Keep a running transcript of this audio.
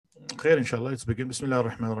خير إن شاء الله. Let's begin. بسم الله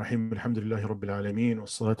الرحمن الرحيم. الحمد لله رب العالمين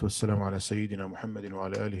والصلاة والسلام على سيدنا محمد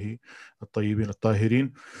وعلى آله الطيبين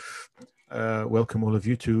الطاهرين. Welcome all of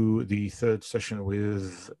you to the third session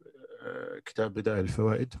with Kitab Bida'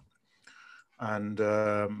 al-Fawaid. And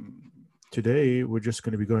today we're just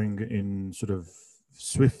going to be going in sort of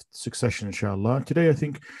swift succession, inshallah. Today I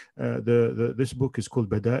think this book is called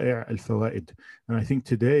Bada'i' al-Fawaid. And I think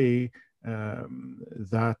today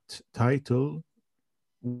that title,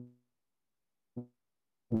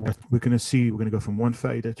 we're going to go from one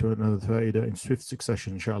faida to another faida in swift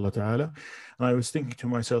succession, inshallah ta'ala. And I was thinking to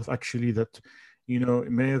myself, actually, that,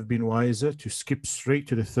 it may have been wiser to skip straight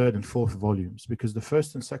to the third and fourth volumes, because the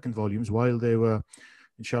first and second volumes, while they were,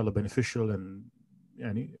 inshallah, beneficial and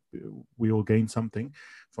we all gained something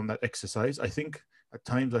from that exercise, I think at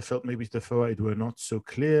times I felt maybe the fawaid were not so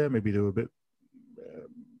clear, maybe they were a bit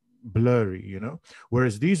blurry,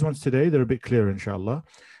 Whereas these ones today, they're a bit clearer, inshallah,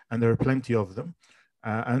 and there are plenty of them.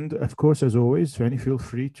 And of course, as always, feel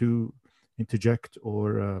free to interject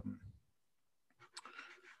or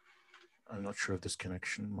I'm not sure of this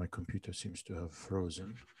connection. My computer seems to have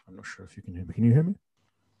frozen. I'm not sure if you can hear me. Can you hear me?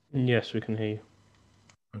 Yes, we can hear you.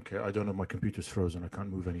 Okay, I don't know. My computer's frozen. I can't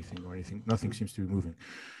move anything or anything. Nothing seems to be moving.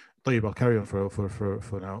 طيب, I'll carry on for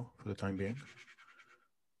now, for the time being.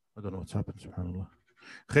 I don't know what's happened, subhanAllah.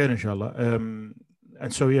 Khair, inshallah.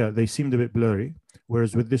 And so, yeah, they seemed a bit blurry,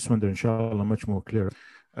 whereas with this one, they're, inshallah, much more clear.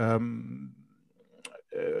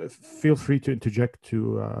 Feel free to interject,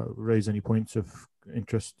 to raise any points of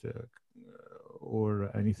interest or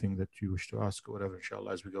anything that you wish to ask or whatever,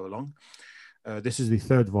 inshallah, as we go along. This is the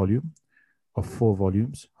third volume of 4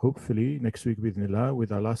 volumes. Hopefully, next week, bidhnillah,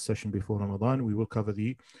 with our last session before Ramadan, we will cover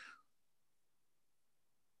the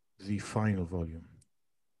final volume.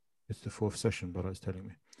 It's the 4th session, Bara is telling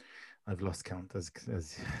me. I've lost count, as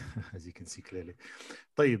you can see clearly.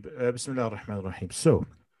 طيب, Bismillah ar-Rahman ar-Rahim. So,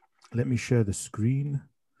 let me share the screen.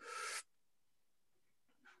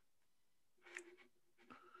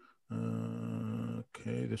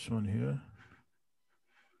 Okay, this one here.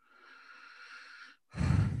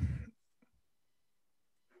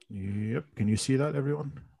 Yep, can you see that,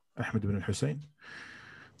 everyone? Ahmed ibn al-Hussein.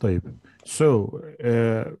 طيب. So,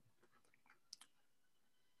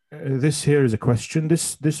 this here is a question.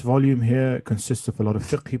 This volume here consists of a lot of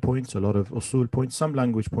fiqhi points, a lot of usul points, some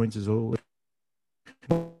language points as well.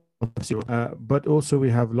 But also we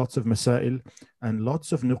have lots of masail and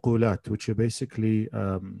lots of nuqulat, which are basically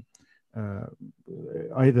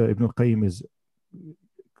either Ibn al-Qayyim is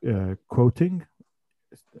quoting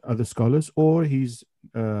other scholars, or he's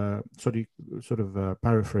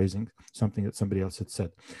paraphrasing something that somebody else had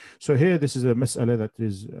said. So here, this is a mas'ala that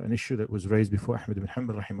is an issue that was raised before Ahmed ibn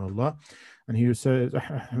Hanbal rahimahullah, and he says,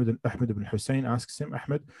 Ahmed ibn Hussein asks him,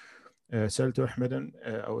 Ahmed, سألت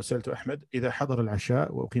أحمد إذا حضر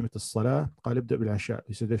العشاء وأقيمت الصلاة قال ابدأ بالعشاء.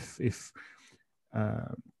 He said, if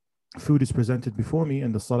food is presented before me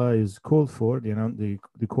and the salah is called for, the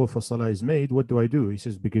call for salah is made, what do I do? He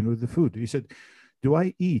says, begin with the food. He said, do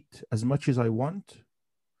I eat as much as I want,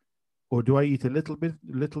 or do I eat a little bit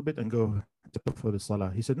and go for the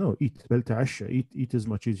salah? He said, no, eat. بل تعشى. Eat as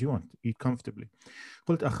much as you want. Eat comfortably.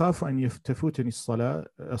 قلت أخاف أن تفوتني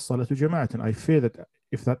الصلاة جماعة. I fear that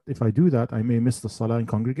if I do that, I may miss the salah in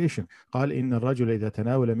congregation. قال إن الرجل إذا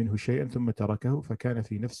تناول منه شيئا ثم تركه فكان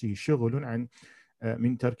في نفسه شغل عن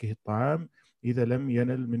من تركه الطعام إذا لم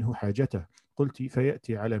ينل منه حاجته. قلت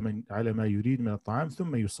فيأتي على ما يريد من الطعام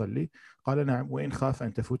ثم يصلي. قال نعم وإن خاف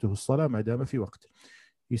أن تفوته الصلاة ما دام في وقت.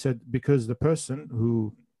 He said, because the person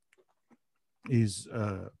who is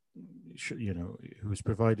who's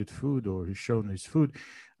provided food or is shown his food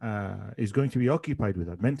is going to be occupied with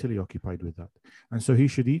that, mentally occupied with that, and so he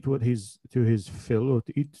should eat to his fill, or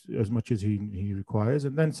to eat as much as he requires,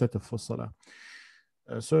 and then set up for salah.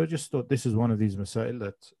 So I just thought this is one of these masail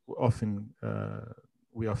that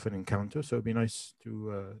we often encounter. So it'd be nice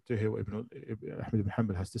to hear what Ahmed ibn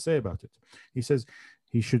Hanbal has to say about it. He says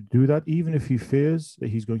he should do that even if he fears that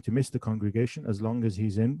he's going to miss the congregation, as long as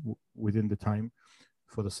he's within the time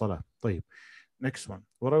for the salah. طيب. Next one.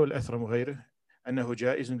 وروى الأثرم غيره أنه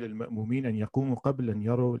جائز للمأمومين أن يقوموا قبل أن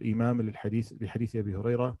يروا الإمام لحديث أبي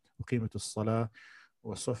هريرة وقيمة الصلاة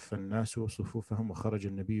وصف الناس صفوفهم وخرج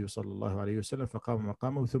النبي صلى الله عليه وسلم فقام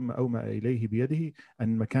مقامه ثم أومأ إليه بيده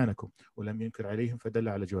أن مكانكم ولم ينكر عليهم فدل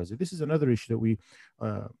على جوازه. This is another issue that we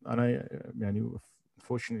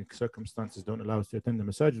unfortunately circumstances don't allow us to attend the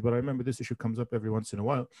masajid, but I remember this issue comes up every once in a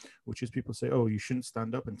while, which is people say, oh, you shouldn't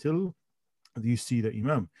stand up until you see the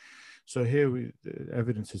imam. So here the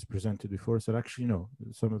evidence is presented before us that actually no,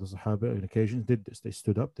 some of the Sahaba on occasions did this. They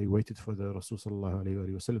stood up, they waited for the Rasul sallallahu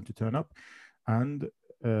alayhi wa sallam to turn up, and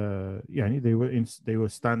يعني they were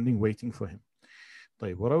standing waiting for him.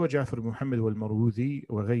 طيب وروى جعفر بن محمد والمروذي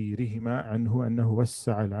وغيرهما عنه أنه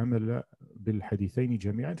وسع العمل بالحديثين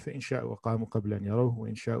جميعا فإن شاءوا قاموا قبل أن يروه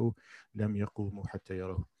وإن شاءوا لم يقوموا حتى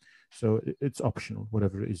يروه. So it's optional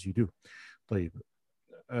whatever it is you do. طيب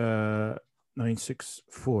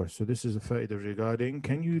 964. So this is a faida regarding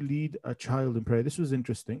can you lead a child in prayer. This was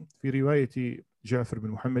interesting. في رواية جعفر بن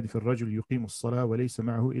محمد في الرجل يقيم الصلاة وليس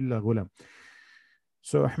معه إلا غلام.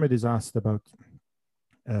 So Ahmed is asked about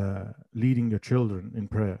leading your children in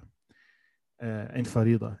prayer in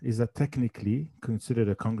Farida. Is that technically considered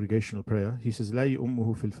a congregational prayer? He says, لا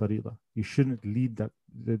يؤمه في الفريضة. You shouldn't lead that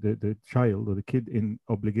the child or the kid in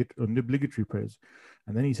obligatory prayers.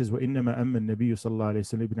 And then he says, وإنما أما النبي صلى الله عليه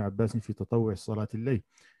وسلم ابن عباس في تطوع صلاة الليل.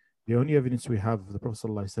 The only evidence we have of the Prophet صلى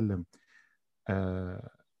الله عليه وسلم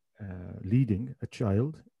leading a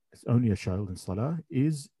child, it's only a child in salah,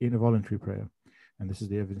 is in a voluntary prayer. And this is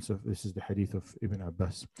the evidence of, this is the hadith of Ibn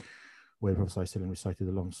Abbas, where Prophet ﷺ recited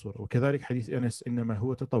the long surah. وكذلك حديث أنس إنما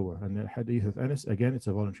هو تطوع. And the hadith of Anas, again, it's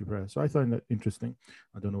a voluntary prayer. So I find that interesting.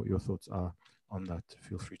 I don't know what your thoughts are on that.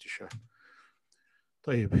 Feel free to share.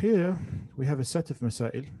 طيب, here we have a set of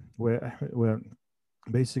masail where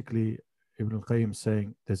basically Ibn al-Qayyim is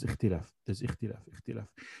saying there's ikhtilaf.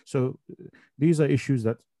 So these are issues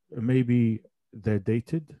that maybe they're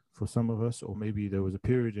dated for some of us, or maybe there was a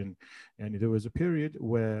period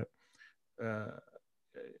where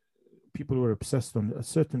people were obsessed on a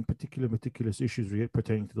certain meticulous issues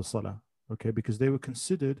pertaining to the salah, okay, because they were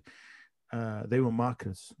considered, they were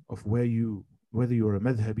markers of whether you were a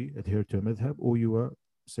madhabi, adhere to a madhab, or you were,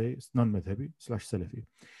 say, non-madhabi / Salafi.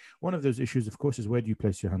 One of those issues, of course, is where do you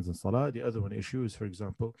place your hands in salah. The other one issue is, for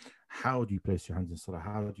example, how do you place your hands in salah?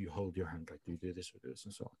 How do you hold your hand? Like, do you do this or this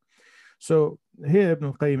and so on? So here Ibn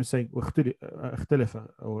al-Qayyim is saying, or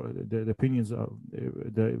the opinions of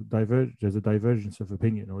there's a divergence of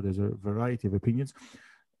opinion, or there's a variety of opinions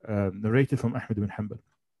narrated from Ahmad ibn Hanbal.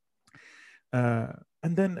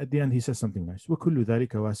 And then at the end he says something nice. وَكُلُّ ذَلِكَ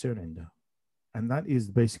وَاسِعٌ عِنْدَهُ. And that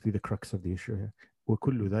is basically the crux of the issue here.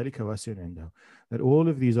 وَكُلُّ ذَلِكَ وَاسِعٌ عِنْدَهُ. That all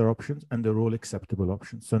of these are options and they're all acceptable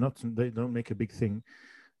options. So they don't make a big thing.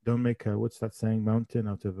 Don't make a, what's that saying, mountain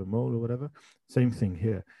out of a mole or whatever. Same thing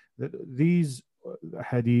here. That these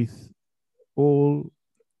hadith all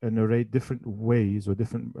narrate different ways or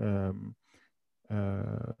different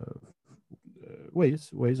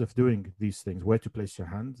ways of doing these things, where to place your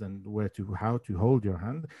hands and how to hold your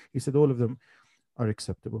hand. He said all of them are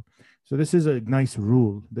acceptable. So this is a nice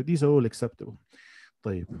rule that these are all acceptable.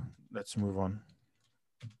 طيب, let's move on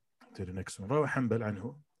to the next one. روى حنبل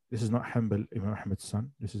عنه. This is not Hanbal, Imam Ahmed's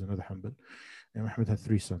son. This is another Hanbal. Imam Ahmed had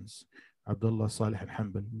 3 sons. عبد الله صالح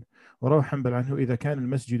الحنبل. وروى حنبل عنه إذا كان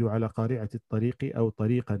المسجد على قارعة الطريق أو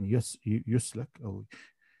طريقا يسلك أو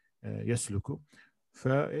يسلك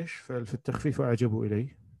ففي التخفيف أعجبوا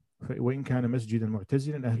إليه وإن كان مسجدا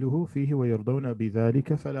معتزلا أهله فيه ويرضون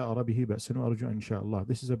بذلك فلا أرى به بأسا وأرجو إن شاء الله.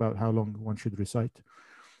 This is about how long one should recite.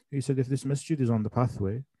 He said if this masjid is on the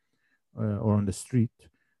pathway or on the street,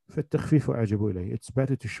 فالتخفيف أعجبوا إليه. It's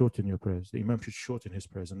better to shorten your prayers. The Imam should shorten his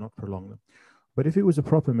prayers and not prolong them. But if it was a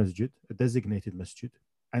proper masjid, a designated masjid,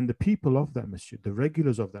 and the people of that masjid, the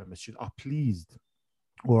regulars of that masjid, are pleased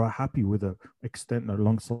or are happy with a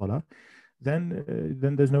long salah, then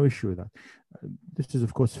there's no issue with that. This is,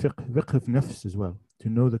 of course, fiqh of nafs as well, to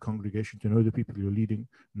know the congregation, to know the people you're leading,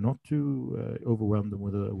 not to overwhelm them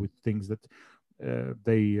with things that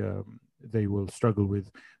they will struggle with.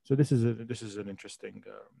 So this is an interesting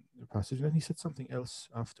passage. And he said something else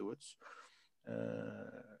afterwards.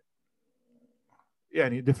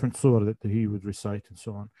 يعني different surah that he would recite and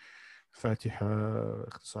so on. Fatiha,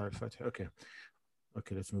 اختصار الفاتحة.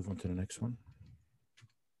 Okay, let's move on to the next one.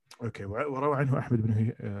 Okay, وروى عنه أحمد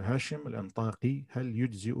بن هاشم الأنطاقي هل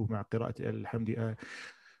يجزئ مع قراءة الحمد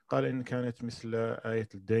قال إن كانت مثل آية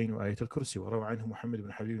الدين وآية الكرسي. وروى عنه محمد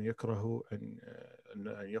بن حبيب يكره أن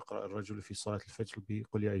يقرأ الرجل في صلاة الفجر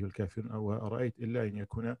بقل يا أيها الكافرون أو أرأيت إلا أن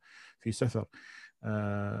يكون في سفر.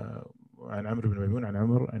 عن عمرو بن ميمون عن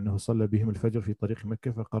عمر أنه صلى بهم الفجر في طريق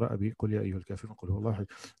مكة فقرأ بقل يا أيها الكافرون قل هو الله أحد.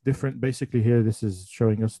 Different, basically here this is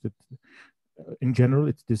showing us that in general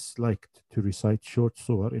it's disliked to recite short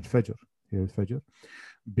surah in Fajr, here Fajr,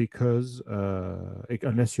 because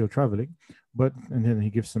unless you're traveling. And then he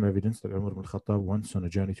gives some evidence that Umar ibn Khattab once on a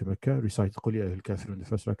journey to Mecca recited قل يا أيها الكافرون in the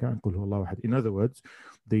first rak'ah and قل هو الله أحد. In other words,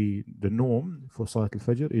 the norm for Salat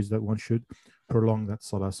al-Fajr is that one should prolong that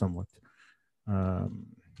salah somewhat.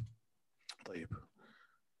 طيب,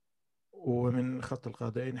 ومن خط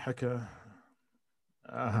القادين حكى.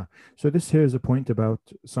 So this here is a point about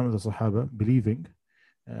some of the Sahaba believing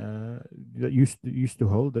that used to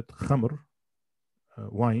hold that khamr,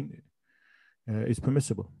 wine, is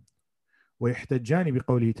permissible. ويحتجان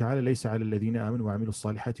بقوله تعالى ليس على الذين آمنوا وعملوا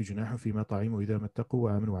الصالحات جناح فيما طعموا إذا ما اتقوا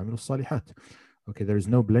وآمنوا وعملوا الصالحات. Okay, there is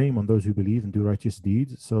no blame on those who believe and do righteous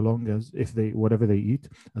deeds, so long as if they whatever they eat,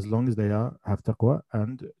 as long as they have taqwa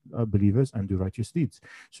and are believers and do righteous deeds.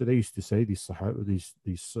 So they used to say these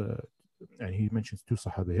and he mentions two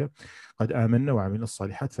Sahaba here. قد آمنا وعملنا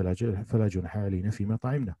الصالحات فلا جناح علينا فيما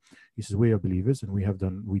طعمنا. He says we are believers and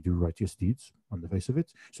we do righteous deeds on the face of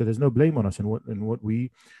it. So there's no blame on us in what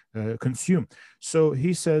we consume. So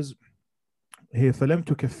he says here فلم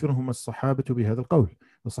تكفرهم الصحابة بهذا القول.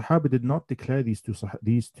 The Sahaba did not declare these two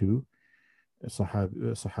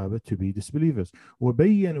Sahaba to be disbelievers.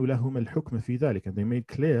 وبينوا لهم الحكم في ذلك, and they made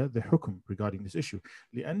clear the hukm regarding this issue.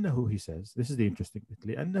 لأنه, he says, this is the interesting bit,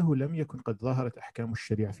 لأنه لم يكن قد ظهرت أحكام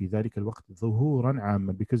الشريعة في ذلك الوقت ظهورا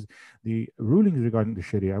عاما, because the rulings regarding the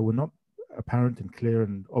Sharia were not apparent and clear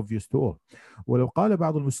and obvious to all. ولو قال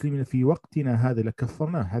بعض المسلمين في وقتنا هذا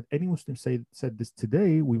لكفرناه. Had any Muslim said this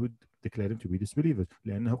today, we would declare them to be disbelievers.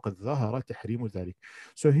 لأنه قد ظهر تحريم ذلك.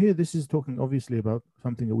 So here this is talking obviously about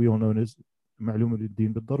something that we all know as معلوم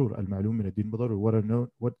الدين بالضرورة. المعلوم من الدين بالضرورة.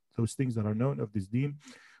 What those things that are known of this deen,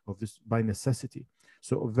 of this by necessity.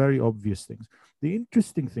 So very obvious things. The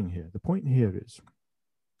interesting thing here, the point here is,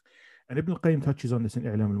 and Ibn al-Qayyim touches on this in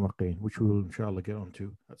I'lam al-Muwaqqi'in, which we will inshallah get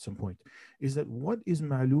onto at some point, is that what is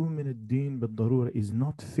معلوم من الدين بالضرورة is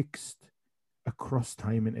not fixed across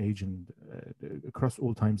time and age and across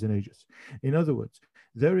all times and ages. In other words,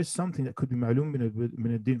 there is something that could be معلوم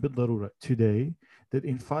من الدين بالضرورة today that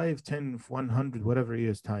in 5, 10, 100, whatever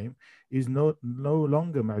years time is no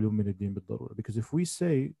longer معلوم من الدين بالضرورة. Because if we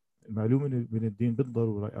say معلوم من الدين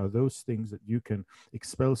بالضرورة are those things that you can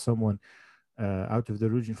expel someone out of the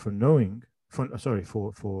religion for knowing, for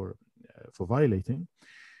violating,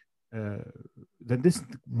 then this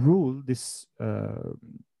rule, this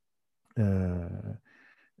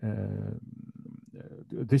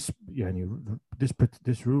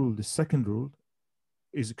rule, the second rule,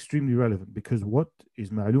 is extremely relevant, because what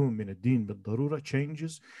is معلوم من الدين بالضرورة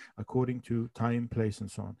changes according to time, place,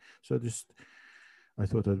 and so on. So I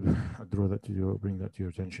thought I'd draw that to you, bring that to your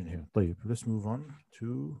attention here. طيب, let's move on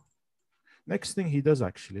to next thing he does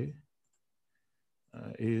actually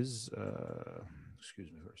is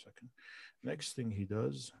excuse me for a second. Next thing he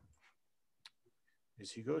does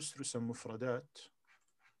is he goes through some mufradat,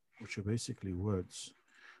 which are basically words.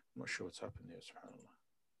 I'm not sure what's happened here, subhanAllah.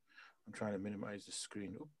 I'm trying to minimize the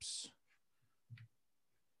screen. Oops.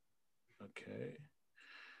 Okay.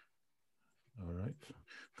 All right.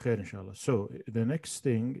 Khair, inshallah. So the next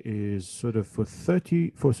thing is sort of for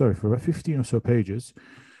about 15 or so pages,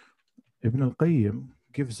 Ibn al-Qayyim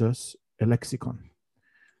gives us a lexicon.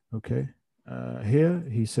 Okay. Here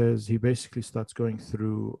he says, he basically starts going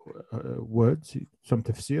through words, some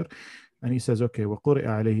tafsir, and he says, okay, وَقُرِئَ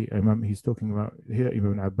عَلَيْهِ Imam, he's talking about here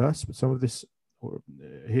Ibn Abbas, but some of this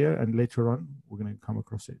here and later on, we're going to come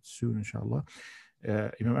across it soon, inshallah.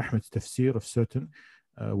 Imam Ahmad's tafsir of certain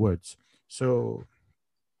words. So,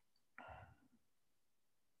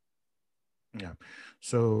 yeah.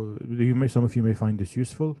 So some of you may find this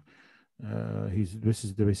useful. This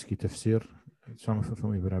is the basically tafsir. Some of it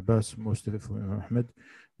from Ibn Abbas, most of it from Imam Ahmad,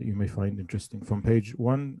 that you may find interesting, from page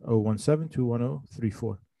 1017 to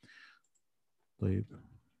 1034. طيب.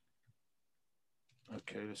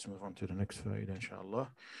 Okay, let's move on to the next faida, inshallah.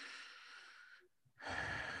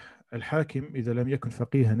 الحاكم إذا لم يكن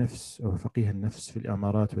فقيه نفس أو فقيه النفس في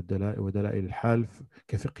الأمارات ودلائل الحال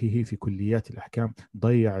كفقهه في كليات الأحكام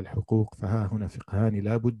ضيع الحقوق فها هنا فقهان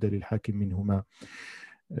لا بد للحاكم منهما.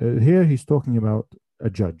 Here he's talking about a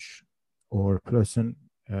judge or a person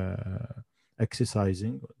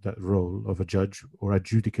exercising that role of a judge or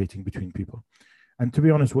adjudicating between people. And to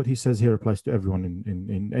be honest, what he says here applies to everyone,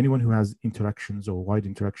 in anyone who has interactions or wide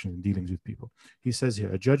interactions and dealings with people. He says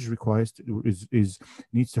here, a judge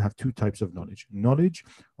needs to have two types of knowledge. Knowledge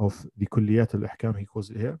of the kulliyat al-ahkam, he calls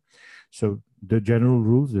it here. So the general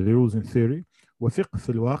rules, the rules in theory, وَفِقْهُ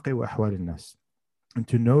فِي الْوَاقِعِ وَأَحْوَالِ النَّاسِ, and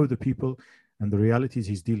to know the people and the realities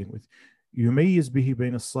he's dealing with. يميز به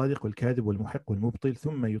بين الصادق والكاذب والمحق والمبطل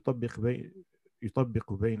ثم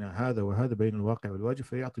يطبق بين هذا وهذا بين الواقع والواجب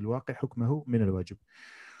فيعطي الواقع حكمه من الواجب.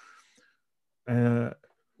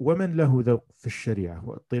 ومن له ذوق في الشريعة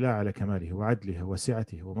واطلاع على كمالها وعدلها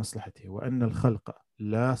وسعته ومصلحته وأن الخلق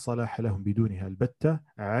لا صلاح لهم بدونها البتة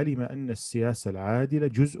علم أن السياسة العادلة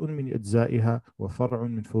جزء من أجزائها وفرع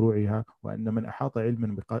من فروعها وأن من أحاط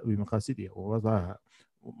علما بمقاصدها ووضعها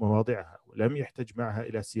مواضعها ولم يحتج معها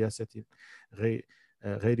إلى سياسة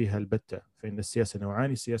غيرها البتة، فإن السياسة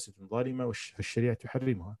نوعان، سياسة ظالمة فالشريعة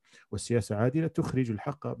تحرمها، والسياسة عادلة تخرج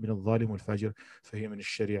الحق من الظالم والفاجر، فهي من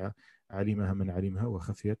الشريعة، علمها من علمها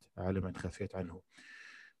وخفيت على من خفيت عنه.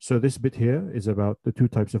 So this bit here is about the two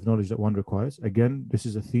types of knowledge that one requires. Again, this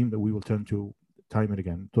is a theme that we will turn to time and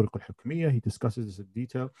again. طرق الحكمية, he discusses this in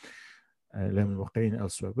detail.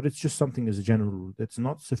 Elsewhere, but it's just something as a general rule. It's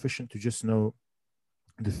not sufficient to just know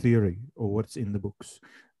the theory or what's in the books.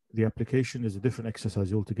 The application is a different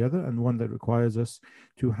exercise altogether, and one that requires us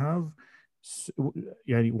to have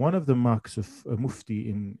one of the marks of a mufti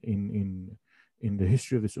in the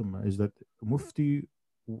history of this ummah is that mufti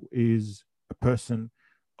is a person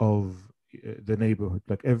of the neighborhood.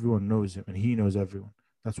 Like everyone knows him and he knows everyone.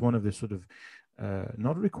 That's one of the sort of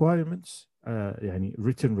not requirements,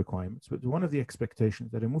 written requirements, but one of the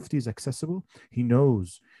expectations that a mufti is accessible. He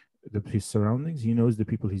knows his surroundings, he knows the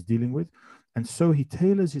people he's dealing with, and so he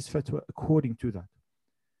tailors his fatwa according to that.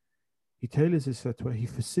 He tailors his fatwa, he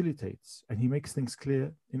facilitates, and he makes things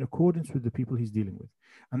clear in accordance with the people he's dealing with.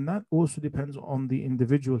 And that also depends on the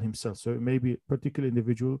individual himself. So it may be a particular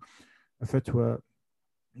individual, a fatwa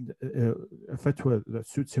that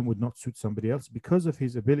suits him would not suit somebody else because of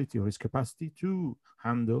his ability or his capacity to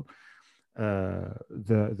handle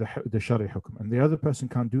the shari hukm, and the other person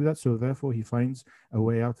can't do that, so therefore he finds a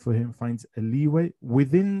way out for him, finds a leeway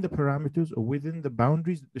within the parameters or within the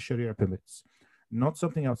boundaries that the sharia permits, not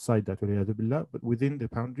something outside that, but within the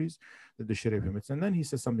boundaries that the sharia permits. And then he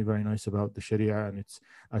says something very nice about the sharia and its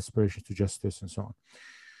aspiration to justice and so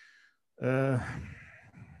on.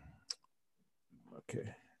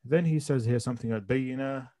 Okay, then he says here something like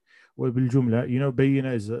bayina wa bil jumla.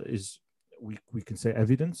 Bayina is we can say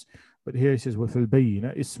evidence, but here he says وفي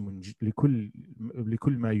البينة اسم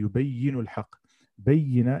لكل ما يبين الحق.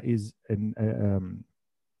 Bayina is a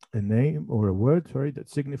name or a word, that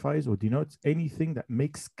signifies or denotes anything that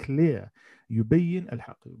makes clear. يبين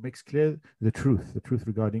الحق, makes clear the truth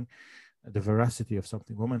regarding the veracity of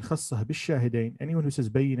something. ومن خصها بالشاهدين, anyone who says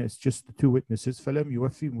bayina is just the two witnesses, فلم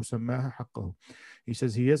يوفي مسماها حقه. He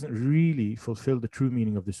says he hasn't really fulfilled the true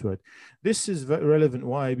meaning of this word. This is very relevant.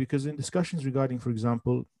 Why? Because in discussions regarding, for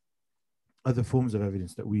example, other forms of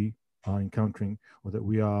evidence that we are encountering or that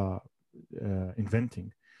we are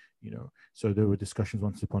inventing, so there were discussions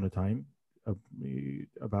once upon a time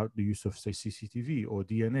about the use of, say, CCTV or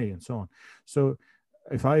DNA and so on. So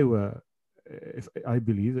if I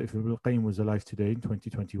believe that if Ibn al-Qayyim was alive today in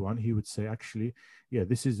 2021, he would say, actually, yeah,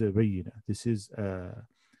 this is a bayina, this is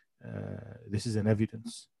an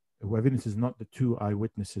evidence. Evidence is not the two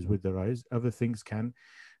eyewitnesses with their eyes. Other things can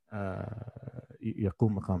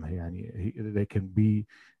يقوم مقامها, they can be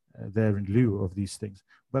there in lieu of these things.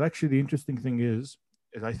 But actually the interesting thing is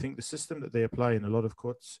I think the system that they apply in a lot of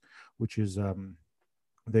courts, which is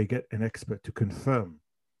they get an expert to confirm.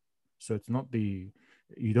 So it's not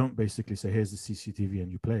you don't basically say, here's the CCTV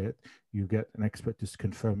and you play it. You get an expert to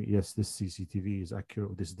confirm, yes, this CCTV is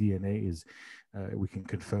accurate, or this DNA is, we can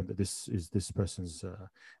confirm that this is this person's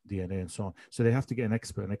DNA and so on. So they have to get an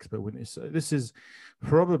expert witness. This is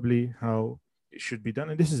probably how it should be done.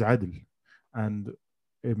 And this is adl. And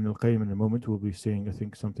Ibn al-Qayyim in a moment will be saying, I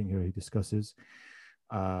think, something here he discusses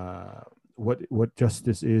what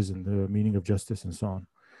justice is and the meaning of justice and so on.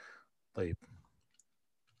 طيب.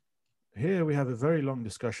 Here we have a very long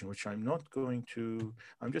discussion, which I'm just going to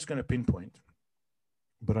pinpoint,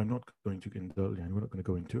 but I'm not going to indulge, and we're not going to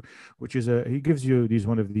go into, which is he gives you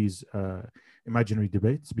one of these imaginary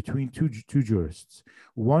debates between two jurists,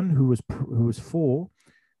 one who was for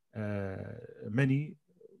many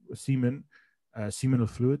seminal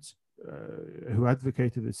fluids, who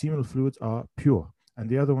advocated that seminal fluids are pure, and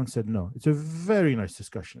the other one said no. It's a very nice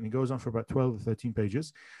discussion, and it goes on for about 12 or 13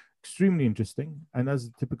 pages. Extremely interesting, and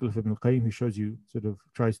as typical of Ibn al-Qayyim, he shows you, sort of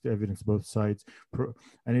tries to evidence both sides,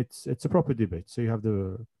 and it's a proper debate. So you have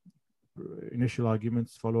the initial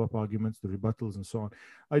arguments, follow-up arguments, the rebuttals, and so on.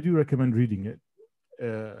 I do recommend reading it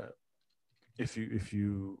if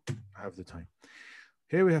you have the time.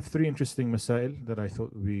 Here we have three interesting masail that I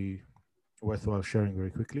thought would be worthwhile sharing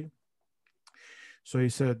very quickly. So he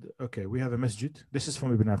said, okay, we have a masjid. This is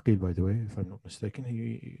from Ibn Aqil, by the way, if I'm not mistaken.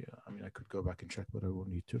 I could go back and check, but I won't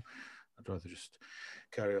need to. I'd rather just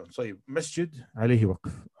carry on. So masjid alayhi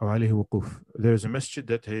waqf or alayhi wuquf. There's a masjid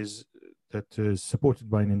that is supported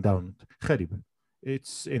by an endowment. Kharib.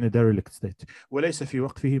 It's in a derelict state. وَلَيْسَ فِي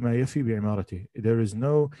وَقْفِهِ مَا يَفِي بِعِمَارَتِهِ. There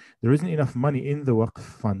isn't enough money in the waqf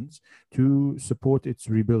funds to support its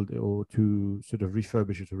rebuild or to sort of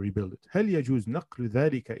refurbish it or rebuild it. هل يجوز نقل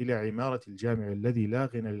ذلك إلى عمارة الجامع الذي لا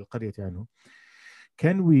غنى للقرية عنه?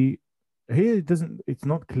 Can we, here it's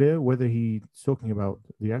not clear whether he's talking about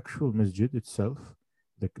the actual masjid itself,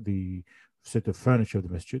 the set of furniture of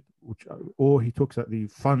the masjid, or he talks about the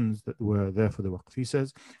funds that were there for the waqf. He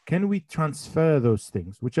says, can we transfer those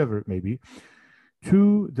things, whichever it may be,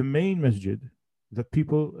 to the main masjid that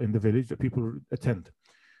people in the village, that people attend?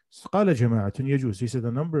 قال جماعة يجوز. He said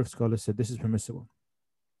a number of scholars said this is permissible.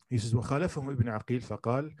 He says وخالفهم ابن عقيل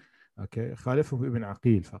فقال, okay, خالفهم ابن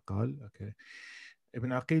عقيل فقال, okay, Ibn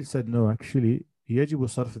Aqil said no, actually يجب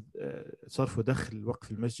صرف دخل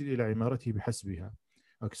وقف المسجد إلى عمارته بحسبها.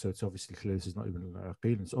 Okay, so it's obviously clear this is not Ibn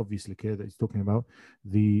Aqil. It's obviously clear that he's talking about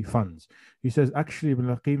the funds. He says actually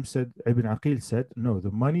Ibn Aqil said no,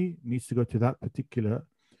 the money needs to go to that particular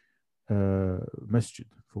masjid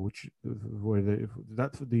for which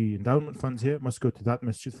the endowment funds here must go to that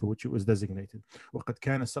masjid for which it was designated. وقد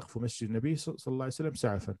كان سقف مسجد النبي صلى الله عليه وسلم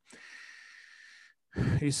سعفا.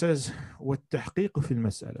 He says والتحقيق في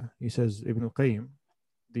المسألة. He says Ibn al-Qayyim,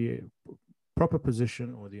 the proper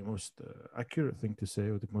position or the most accurate thing to say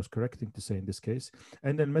or the most correct thing to say in this case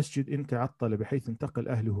أن المسجد إن تعطل بحيث انتقل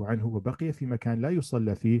أهله عنه وبقي في مكان لا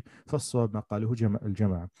يصلى فيه فالصواب ما قاله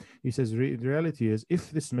الجماعة. He says the reality is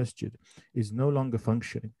if this masjid is no longer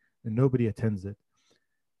functioning and nobody attends it,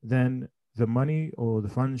 then the money or the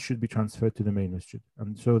funds should be transferred to the main masjid.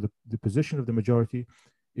 And so the position of the majority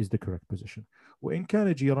is the correct position. وإن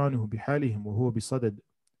كان جيرانه بحالهم وهو بصدد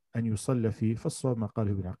أن يصلى فيه فالصواب ما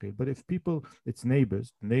قاله ابن عقيل. But if people, its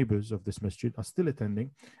neighbors of this masjid are still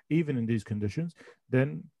attending, even in these conditions,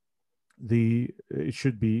 then it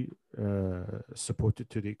should be supported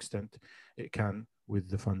to the extent it can with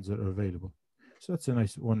the funds that are available. So that's a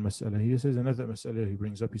nice one مسألة. He says another مسألة he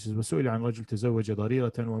brings up. He says وسئل عن رجل تزوج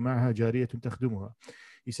ضريرة ومعها جارية تخدمها.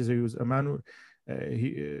 He says he was a man.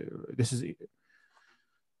 This is.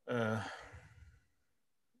 Bear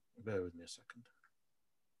with me a second.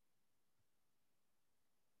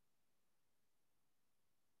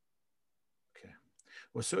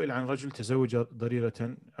 وسئل عن رجل تزوج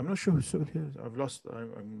ضريرة. I'm not sure who سئل here. I've lost.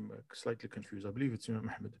 I'm slightly confused. I believe it's Imam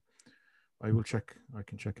Ahmed. I will check. I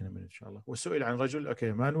can check in a minute, inshallah. وسئل عن رجل. Okay,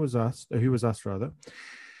 a man was asked. He was asked rather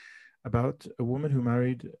about a woman who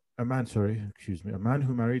married a man. Sorry, excuse me. A man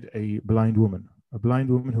who married a blind woman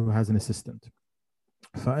who has an assistant.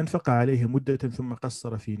 فأنفق عليه مدة ثم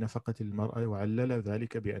قصر في نفقة المرأة وعلل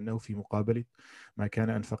ذلك بأنه في مقابل ما كان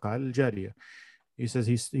أنفق على الجارية. He says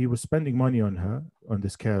he was spending money on her, on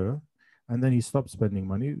this carer, and then he stopped spending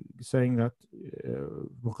money, saying that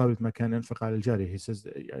مقابل ما كان أنفق على الجارية. He says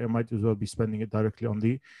I might as well be spending it directly on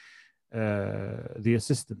the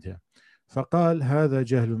assistant here. فقال هذا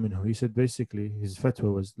جهل منه. He said basically his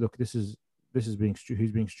fatwa was, look, he's being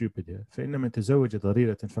stupid here. فإن من تزوج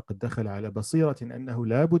ضريرة فقد دخل على بصيرة أنه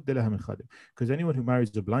لا بد لها من خادم. Because anyone who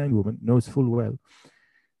marries a blind woman knows full well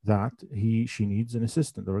that she needs an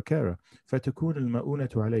assistant or a carer. فتكون المؤونة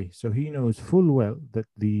عليه. So he knows full well that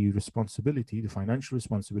the financial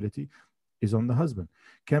responsibility is on the husband.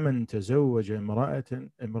 كمن تزوج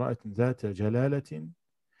امرأة ذات جلالة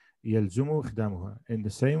يلزمه خدامها. In the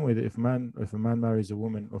same way that if a man marries a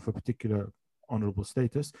woman of a particular honorable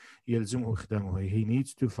status, يلزمه خدامها. He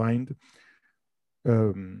needs to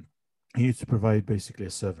provide basically a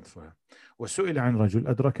servant for her. وسئل عن رجل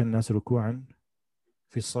أدرك الناس ركوعا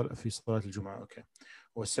في صلاة الجمعة. Okay.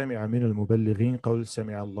 وسمع من المبلغين قول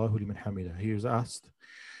سمع الله لمن حمده. He was asked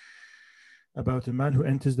about a man who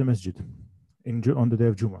enters the masjid on the day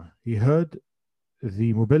of Jum'ah. He heard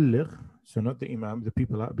the muballigh, so not the imam, the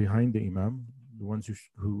people behind the imam, the ones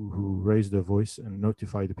who raise their voice and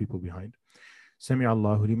notify the people behind. سمع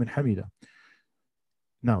الله لمن حمده.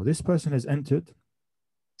 Now this person has entered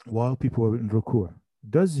while people were in ruku'.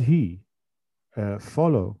 Does he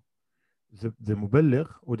follow the muballigh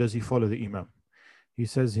or does he follow the imam? He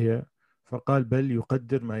says here فقال بل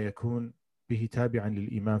يقدر ما يكون به تابعا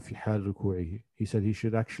للإمام في حال ركوعه. He said he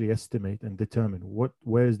should actually estimate and determine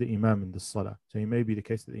where is the imam in the salah. So it may be the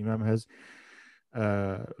case that the imam has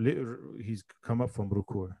he's come up from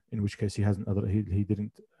ruku', in which case he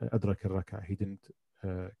didn't أدرك الركعة, he didn't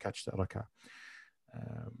catch the rak'ah.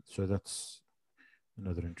 So that's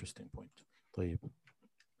another interesting point. طيب.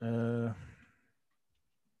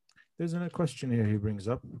 There's a question here he brings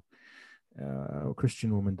up. A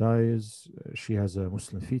Christian woman dies. She has a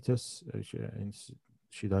Muslim fetus.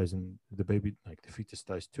 She dies, and the baby, like the fetus,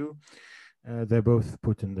 dies too. They're both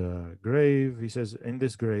put in the grave. He says, in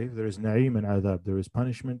this grave, there is na'im and adab. There is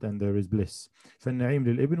punishment and there is bliss. فَالنَّعِيمُ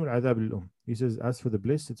لِلْإِبْنِ وَالْعَذَابُ لِلْأُمِّ. He says, as for the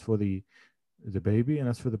bliss, it's for the baby, and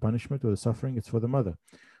as for the punishment or the suffering, it's for the mother.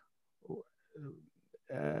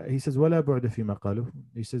 He says, وَلَا بُعْدَ فِي مَقَالُهُ.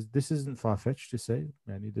 He says, this isn't far-fetched to say.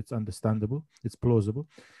 That's understandable. It's plausible.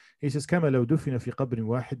 He says كما لو دفن في قبر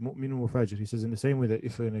واحد مؤمن وفاجر. He says in the same way that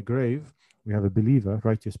if in a grave we have a believer,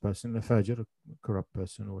 righteous person, a fajr, a corrupt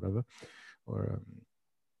person or whatever, or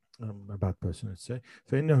a bad person, let's say,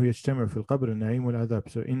 فإنه يجتمع في القبر النعيم والعذاب.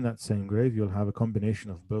 So in that same grave you'll have a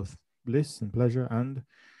combination of both bliss and pleasure and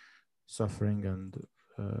suffering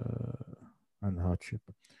and hardship.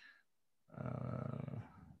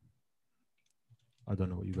 I don't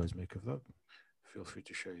know what you guys make of that. Feel free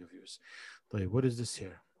to share your views. طيب, what is this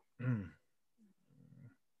here?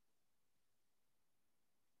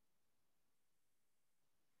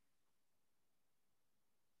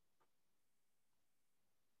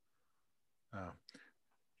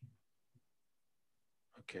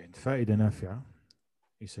 Okay, فائدة نافعة.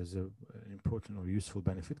 He says an important or useful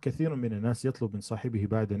benefit. كثير من الناس يطلب من صاحبه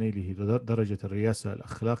بعد نيله درجة الرياسة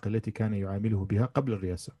الأخلاق التي كان يعامله بها قبل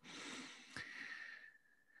الرياسة.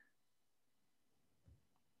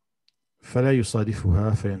 فلا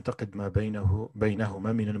يصادفها فينتقد ما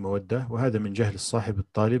بينهما من المودة، وهذا من جهل الصاحب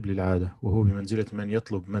الطالب للعادة، وهو بمنزلة من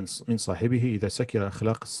يطلب من صاحبه إذا سكر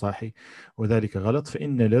أخلاق الصاحي، وذلك غلط،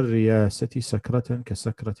 فإن للرياسة سكرة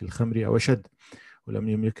كسكرة الخمر أو أشد،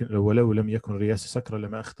 ولو لم يكن الرياسة سكرة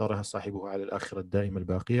لما اختارها صاحبه على الآخرة الدائمة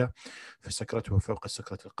الباقية، فسكرته فوق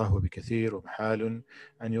سكرة القهوة بكثير، ومحال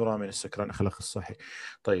أن يرى من السكران أخلاق الصاحي.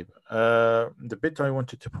 طيب, the bit I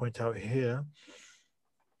wanted to point out here.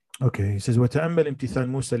 Okay, he says وتأمل امتثال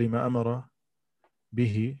موسى لما أمر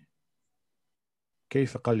به،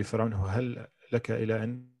 كيف قال لفرعون هل لك إلى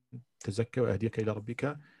أن تزكى وأهديك إلى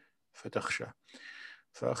ربك فتخشى،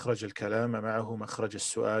 فأخرج الكلام معه مخرج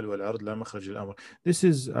السؤال والعرض لا مخرج الأمر. This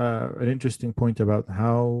is an interesting point about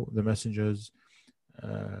how the messengers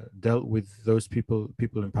dealt with those people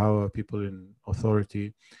in power, people in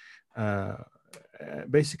authority.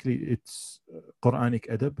 Basically it's Quranic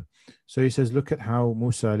adab. So he says, look at how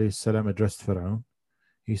Musa alayhi salam addressed Pharaoh.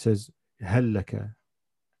 He says, هل لك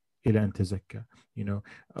إلى أن تزكى. You know,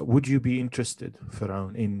 would you be interested,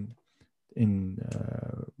 Pharaoh, in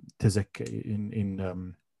تزكى,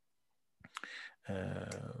 in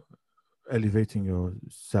elevating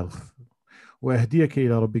yourself. وأهديك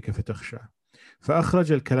إلى ربك فتخشى.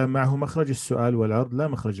 فأخرج الكلام معه مخرج السؤال والعرض لا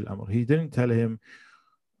مخرج الأمر. He didn't tell him,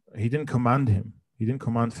 he didn't command him, he didn't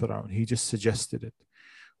command Pharaoh, he just suggested it.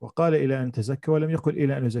 وقال إلى أن تزكى ولم يقل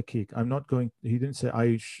إلى أن أزكيك. I'm not going, he didn't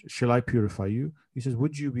say shall I purify you. He says,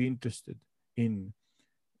 would you be interested in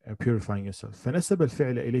purifying yourself. فنسب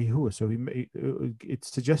الفعل إليه هو. So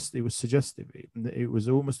it was suggestive. It was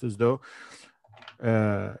almost as though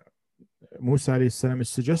Musa alayhi salam is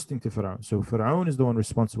suggesting to Pharaoh. So Pharaoh is the one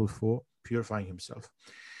responsible for purifying himself.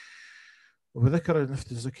 وذكر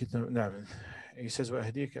نفس زكية. نعم. He says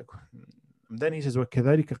وأهديك. Then he says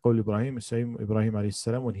وكذلك قول إبراهيم, the same Ibrahim alayhi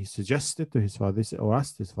salam, when he suggested to his father or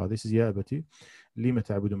asked his father, he says يا أبتي لما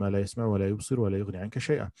تعبد ما لا يسمع ولا يبصر ولا يغني عنك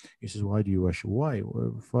شيئا. He says, why do you worship? Why,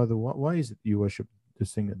 Father? Why is it you worship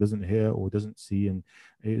this thing that doesn't hear or doesn't see and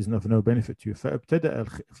is of no benefit to you?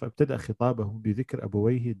 فابتدأ خطابه بذكر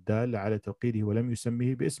أبويه الدال على توقيره ولم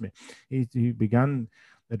يسميه باسمه. He began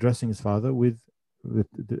addressing his father with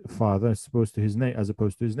the father as opposed to his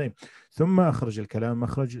name, ثم أخرج الكلام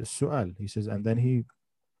مخرج السؤال. He says, and then he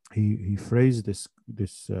phrased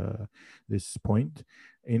this point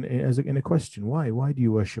in a question. Why do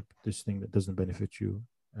you worship this thing that doesn't benefit you,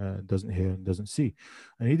 doesn't hear and doesn't see?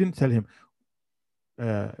 And he didn't tell him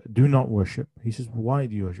do not worship. He says, why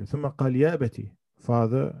do you worship? ثم قال يا أبتي,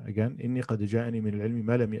 Father, again, إني قد جاءني من العلم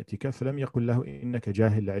ما لم يأتك فلم يقل له إنك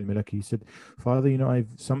جاهل لا علم لك. He said, Father, you know,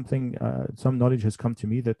 some knowledge has come to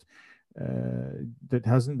me that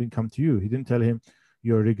hasn't been come to you. He didn't tell him,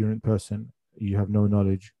 you're an ignorant person, you have no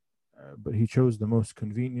knowledge. But he chose the most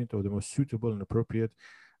convenient or the most suitable and appropriate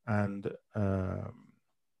and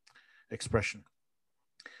expression.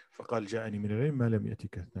 فقال جاءني من العلم ما لم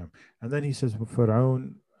يأتك. And then he says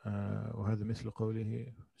فرعون وهذا مثل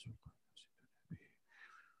قوله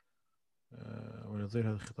ونظير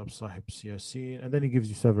هذا الخطاب صاحب السياسيين. And then he gives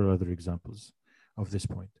you several other examples of this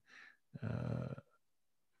point.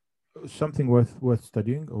 Something worth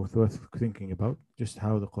studying or worth thinking about, just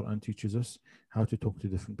how the Quran teaches us how to talk to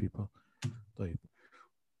different people. طيب.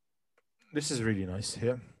 This is really nice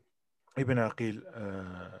here. Ibn Aqil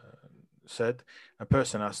said, a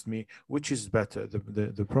person asked me, which is better,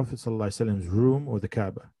 the Prophet ﷺ's room or the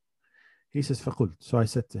Kaaba? He says, فقلت, so I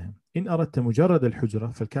said to him, إن أردت مجرد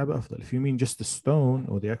الحجرة فالكعبة أفضل. If you mean just the stone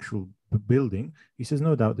or the actual building, he says,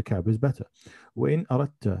 no doubt the Kaaba is better. وإن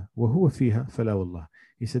أردت وهو فيها فلا والله.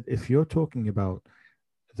 He said, if you're talking about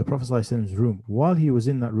the Prophet ﷺ's room, while he was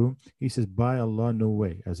in that room, he says, by Allah, no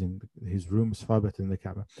way, as in his room is far better than the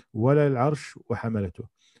Kaaba. ولا العرش وحملته.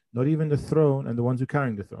 not even the throne and the ones who are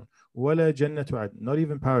carrying the throne. ولا جنة عدن, not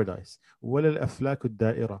even paradise. ولا الأفلاك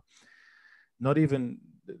الدائرة, not even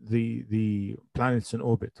the planets in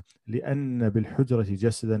orbit. لأن بالحجرة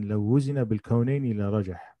جسدا لو وزن بالكونين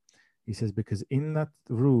لرجح. He says, because in that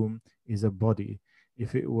room is a body.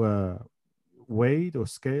 If it were weighed or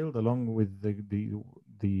scaled along with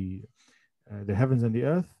the heavens and the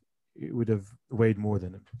earth, it would have weighed more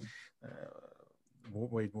than them.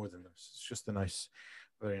 Weighed more than them. It's just a nice,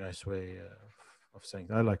 very nice way of saying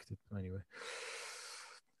that. I liked it anyway.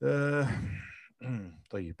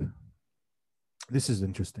 طيب. This is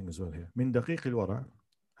interesting as well here. من دقيق الورع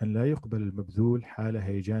أن لا يقبل المبذول حال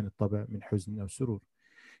هيجان الطبع من حزن أو سرور.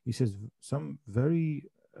 He says some very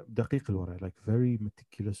دقيق الورع, like very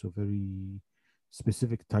meticulous or very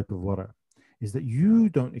specific type of wara, is that you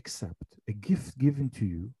don't accept a gift given to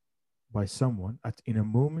you by someone in a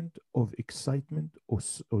moment of excitement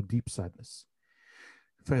or deep sadness.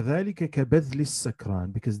 فذلك كبذل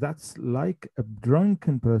السكران, because that's like a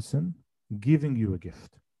drunken person giving you a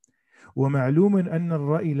gift. ومعلوم أن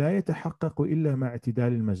الرأي لا يتحقق إلا مع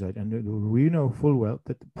اعتدال المزاج. And we know full well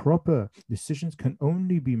that proper decisions can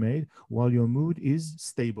only be made while your mood is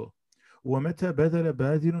stable. ومتى بذل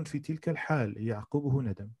باذل في تلك الحال يعقبه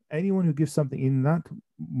ندم. Anyone who gives something in that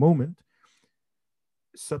moment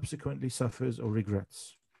subsequently suffers or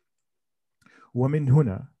regrets. ومن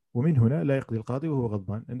هنا لا يقضي القاضي وهو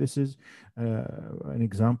غضبان. And this is an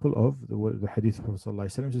example of the hadith of Prophet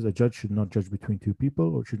ﷺ says a judge should not judge between two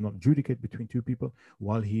people or should not adjudicate between two people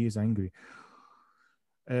while he is angry.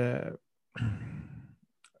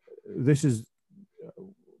 This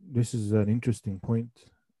is an interesting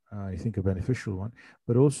point, I think a beneficial one,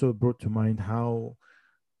 but also brought to mind how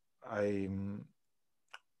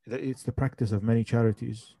it's the practice of many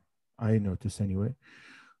charities, I notice anyway,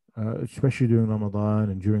 especially during Ramadan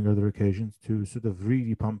and during other occasions, to sort of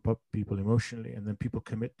really pump up people emotionally, and then people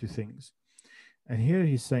commit to things. And here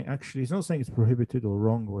he's saying, actually, he's not saying it's prohibited or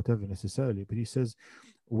wrong or whatever necessarily, but he says,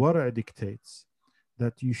 wara dictates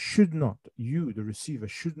that you should not, you, the receiver,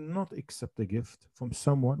 should not accept a gift from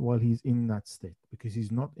someone while he's in that state, because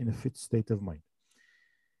he's not in a fit state of mind.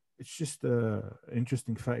 It's just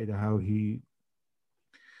interesting fa'idah how he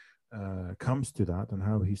comes to that and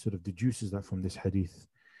how he sort of deduces that from this hadith.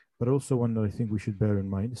 But also one that I think we should bear in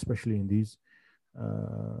mind, especially in these,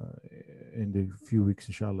 in the few weeks,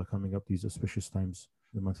 inshallah, coming up, these auspicious times,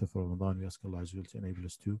 the month of Ramadan. We ask Allah Azza wa Jalla to enable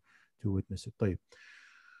us to witness it. طيب.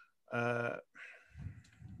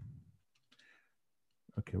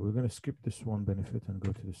 Okay, we're going to skip this one benefit and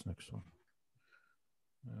go to this next one.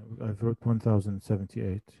 I've wrote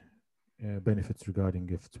 1078 benefits regarding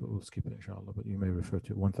gifts, but we'll skip it, inshallah, but you may refer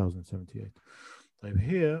to it, 1078. طيب,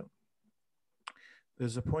 here,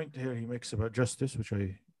 there's a point here he makes about justice, which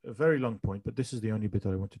a very long point, but this is the only bit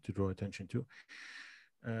I wanted to draw attention to.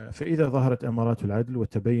 فإذا ظهرت أمارات العدل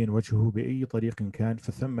وتبين وجهه بأي طريق كان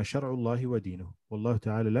فثم شرع الله ودينه والله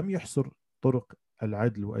تعالى لم يحصر طرق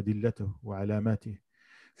العدل وأدلته وعلاماته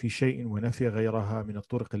في شيء ونفي غيرها من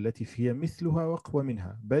الطرق التي فيها مثلها وأقوى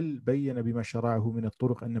منها بل بين بما شرعه من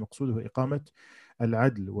الطرق أن مقصوده إقامة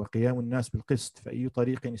العدل وقيام الناس بالقسط فأي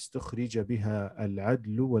طريق استخرج بها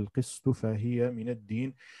العدل والقسط فهي من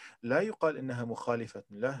الدين لا يقال إنها مخالفة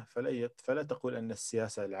له فلا تقول أن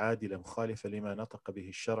السياسة العادلة مخالفة لما نطق به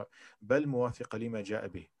الشرع بل موافقة لما جاء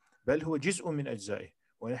به بل هو جزء من أجزائه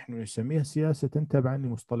ونحن نسميها سياسة تبعا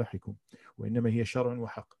لمصطلحكم وإنما هي شرع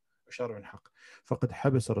وحق شرع حق فقد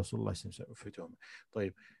حبس رسول الله صلى الله عليه وسلم فتهم.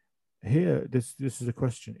 طيب, here this is a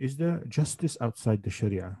question: is there justice outside the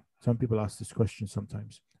Sharia? Some people ask this question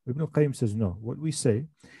sometimes. Ibn al-Qayyim says no. What we say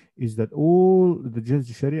is that all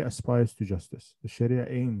the Sharia aspires to justice. The Sharia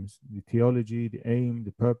aims, the theology, the aim,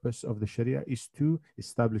 the purpose of the Sharia is to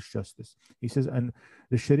establish justice. He says, and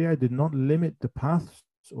the Sharia did not limit the paths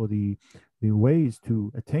or the ways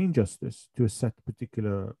to attain justice to a set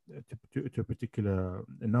particular to a particular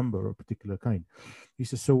number or particular kind. He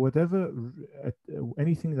says, so whatever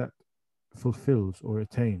anything that fulfills or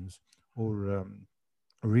attains or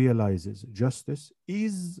realizes justice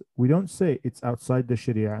is, we don't say it's outside the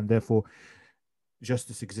Sharia and therefore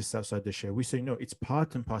justice exists outside the Sharia. We say no, it's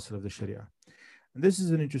part and parcel of the Sharia. And this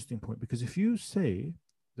is an interesting point, because if you say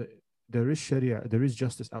that there is Sharia, there is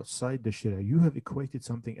justice outside the Sharia, you have equated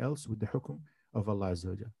something else with the hukum of Allah Azza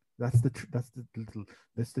wa Jal. That's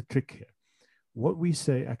the trick here. What we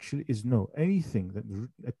say actually is no, anything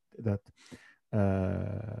that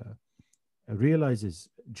realizes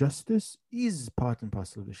justice is part and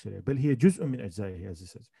parcel of the Sharia. Bal hiya juz'un min ajza'ihi, as he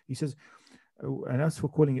says. He says, And as for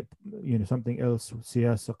calling it, something else,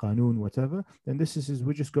 siyasa, qanun, whatever, then this is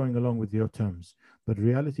we're just going along with your terms. But the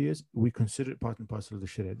reality is, we consider it part and parcel of the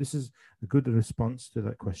Sharia. This is a good response to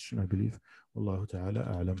that question, I believe. Wallahu ta'ala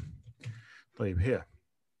a'lam. طيب, here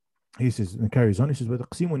he says, and carries on, he says,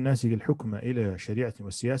 وتقسيم الناس الحكم إلى شريعة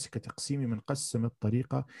والسياسة كتقسيم من قسم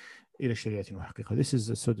الطريقة إلى شريعة وحقيقة. This is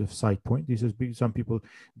a sort of side point. He says some people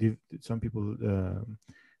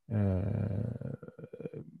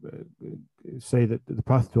say that the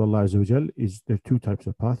path to Allah Azza wa Jal is, there are two types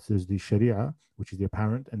of paths. There's the Sharia, which is the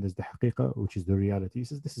apparent, and there's the Haqiqa, which is the reality. He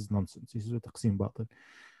says this is nonsense. He says taqsim batil.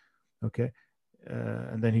 Okay.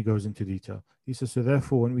 And then he goes into detail. He says, so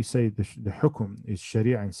therefore, when we say the hukum is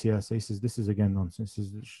Sharia and Siyasa, he says this is again nonsense. He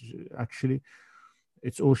says, actually,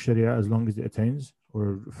 it's all Sharia as long as it attains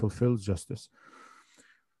or fulfills justice.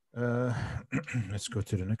 Let's go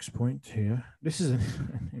to the next point here. This is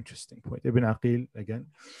an interesting point. Ibn Aqil again.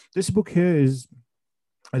 This book here is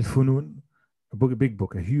Al-Funun, a big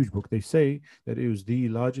book, a huge book. They say that it was the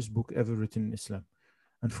largest book ever written in Islam.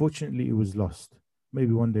 Unfortunately, it was lost.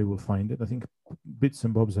 Maybe one day we'll find it. I think bits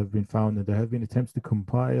and bobs have been found, and there have been attempts to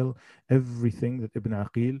compile everything that Ibn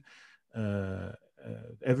Aqil,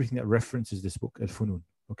 everything that references this book, Al-Funun.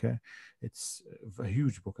 Okay, it's a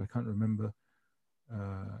huge book. I can't remember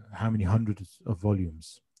how many hundreds of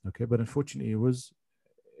volumes. Okay, but unfortunately,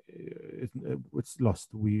 it's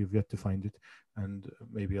lost. We've yet to find it, and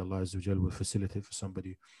maybe Allah Azza wa Jal will facilitate for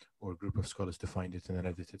somebody or a group of scholars to find it and then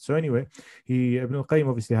edit it. So anyway, Ibn al-Qayyim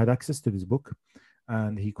obviously had access to this book,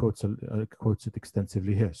 and he quotes it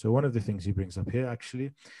extensively here. So one of the things he brings up here,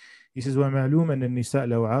 actually, he says, وَمَعْلُومًا أَنَّ النِّسَاءَ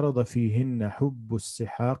لَوْ عَرَضَ فِيهِنَّ حُبُّ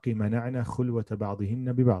السِّحَاقِ مَنَعْنَا خُلْوَةَ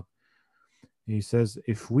بَعْضِهِنَّ بِبَعْضٍ. He says,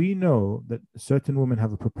 if we know that certain women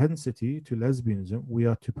have a propensity to lesbianism, we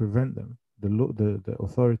are to prevent them, the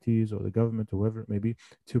authorities or the government or whoever it may be,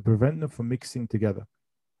 to prevent them from mixing together.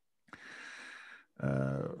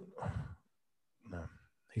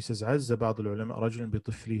 He says, عز بعض العلماء رجلا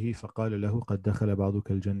بطفله فقال له قد دخل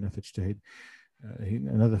بعضك الجنة فاجتهد.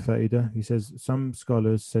 Another fa'idah, he says, some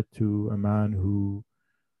scholars said to a man who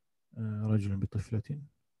رجلا بطفلة.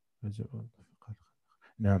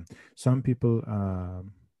 Now, some people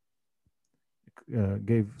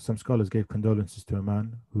some scholars gave condolences to a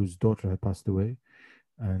man whose daughter had passed away,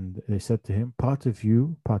 and they said to him, part of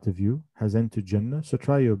you has entered Jannah, so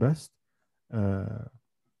try your best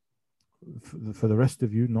for the rest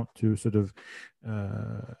of you not to sort of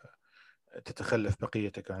تتخلف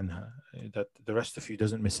بقيتك عنها, that the rest of you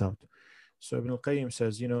doesn't miss out. So Ibn al-Qayyim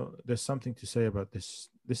says, there's something to say about this.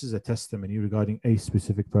 This is a testimony regarding a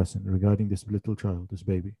specific person, regarding this little child, this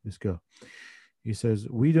baby, this girl. He says,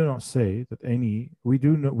 we do not say that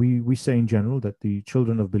we say in general that the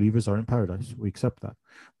children of believers are in paradise. We accept that.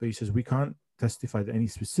 But he says, we can't testify that any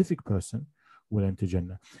specific person will enter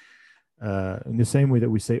Jannah. In the same way that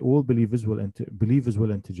we say all believers will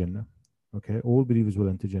enter Jannah. Okay, all believers will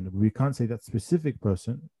enter Jannah. But we can't say that specific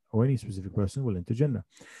person or any specific person will enter Jannah.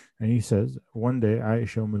 And he says, one day,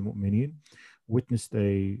 Aisha al-Mu'mineen witnessed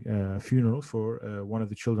a funeral for one of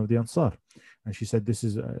the children of the Ansar. And she said,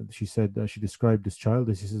 she described this child,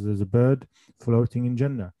 she says, there's a bird floating in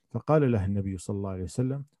Jannah. فقال لها النبي صلى الله عليه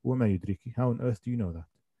وسلم وما يدريك. How on earth do you know that?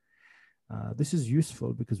 This is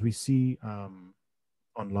useful because we see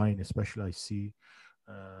online, especially, I see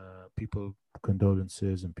people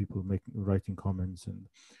condolences and people writing comments and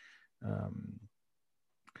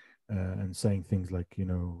saying things like,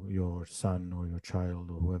 your son or your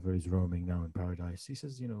child or whoever is roaming now in paradise. He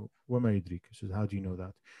says, وما يدريك. He says, how do you know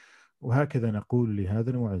that? وهكذا نقول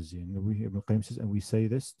لهذا المعزي. And Ibn Qayyim says, and we say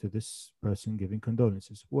this to this person giving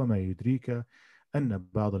condolences. وما يدريك أن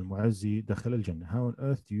بعض المعزي دخل الجنة. How on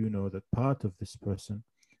earth do you know that part of this person,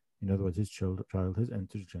 in other words, his child has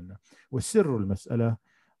entered Jannah? والسر المسألة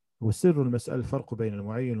الفرق بين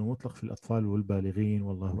المعين والمطلق في الأطفال والبالغين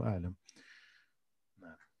والله أعلم.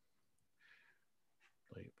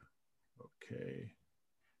 Okay.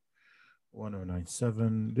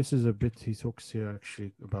 1097. This is a bit, he talks here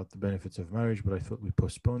actually about the benefits of marriage, but I thought we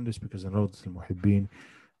postponed this because in Rawdat al-Muhibbin,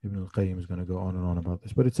 Ibn al-Qayyim is going to go on and on about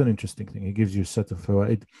this. But it's an interesting thing. He gives you a set of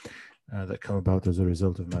fawaid that come about as a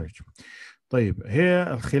result of marriage. طيب, here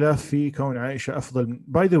الخلاف في كون عائشة أفضل.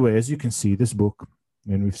 By the way, as you can see, this book,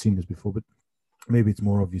 and we've seen this before, but maybe it's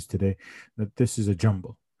more obvious today, that this is a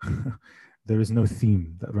jumble. There is no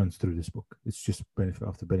theme that runs through this book. It's just benefit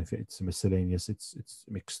after benefit. It's miscellaneous. It's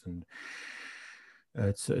mixed, and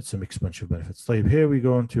it's a mixed bunch of benefits. طيب, here we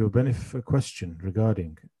go on to a question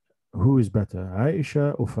regarding who is better,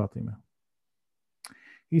 Aisha or Fatima.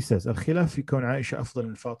 He says, الخلاف في كون عائشة أفضل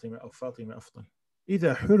من فاطمة أو فاطمة أفضل.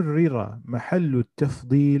 إذا حرر محل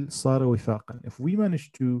التفضيل صار وفاقا. If we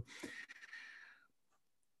manage to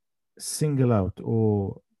single out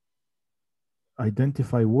or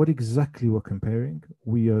identify what exactly we're comparing,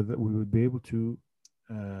 we would be able to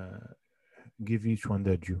give each one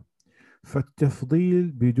their due.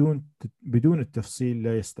 فالتفضيل بدون التفصيل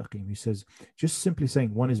لا يستقيم. He says, just simply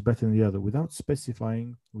saying one is better than the other without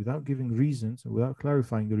specifying, without giving reasons, without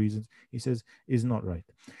clarifying the reasons, he says, is not right.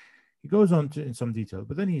 He goes on to in some detail,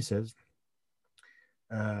 but then he says,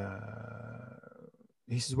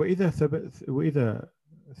 وإذا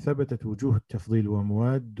ثبتت وجوه التفضيل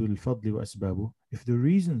ومواد الفضل وأسبابه. If the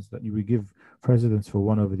reasons that we give precedence for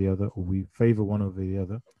one over the other, or we favor one over the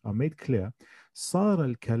other, are made clear,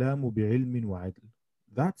 صار الكلام بعلم وعدل.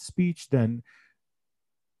 That speech then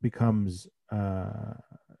becomes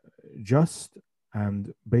just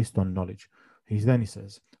and based on knowledge. Then he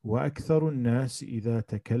says, وأكثر الناس إذا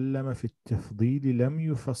تكلم في التفضيل لم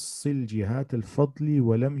يفصل جهات الفضل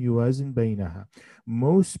ولم يوازن بينها.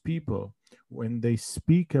 Most people, when they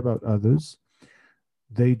speak about others,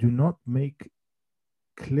 they do not make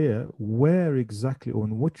clear where exactly or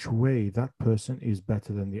in which way that person is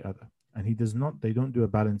better than the other. And they don't do a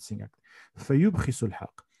balancing act. فيبخس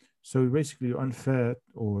الحق. So basically you're unfair,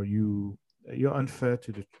 or you're unfair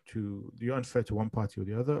you're unfair to one party or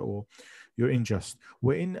the other, or you're unjust.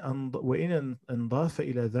 وإن انضاف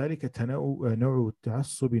إلى ذلك نوع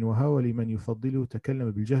التعصب وهوى لمن يفضله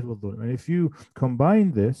تكلم بالجهل والظلم. And if you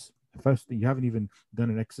combine this, first, you haven't even done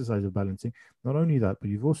an exercise of balancing. Not only that, but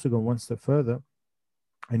you've also gone one step further,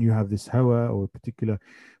 and you have this hawa, or a particular,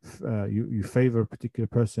 you favor a particular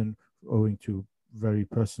person owing to very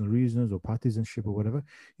personal reasons or partisanship or whatever.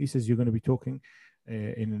 He says you're going to be talking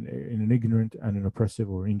in an ignorant and an oppressive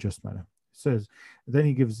or unjust manner. He says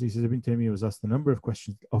Ibn Taymiyyah was asked a number of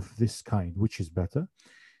questions of this kind, which is better,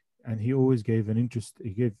 and he always gave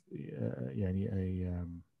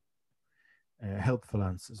helpful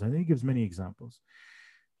answers, and he gives many examples.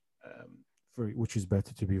 For which is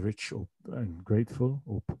better, to be rich and grateful,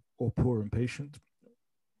 or poor and patient.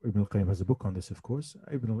 Ibn al-Qayyim has a book on this, of course.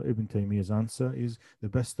 Ibn Taymiyyah's answer is the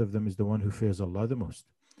best of them is the one who fears Allah the most.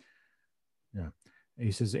 Yeah.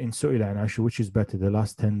 He says, in Su'ila an Ashr, which is better, the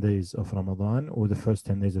last 10 days of Ramadan or the first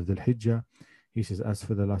 10 days of Dhul Hijjah? He says, as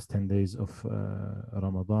for the last 10 days of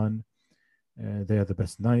Ramadan, they are the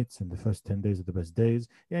best nights, and the first 10 days are the best days.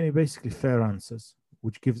 Yeah, he basically fair answers,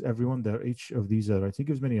 which gives everyone each of these are right. He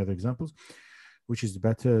gives many other examples. Which is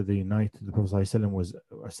better, the night the Prophet ﷺ was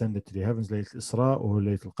ascended to the heavens, Laylat al-Isra or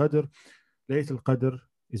Laylat al-Qadr. Laylat al-Qadr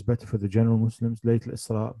is better for the general Muslims. Laylat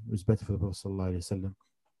al-Isra is better for the Prophet ﷺ,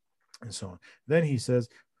 and so on. Then he says,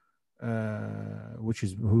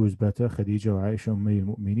 who is better, Khadija or Aisha,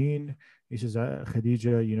 al-Mu'mineen. He says,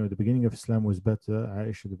 Khadija, the beginning of Islam was better.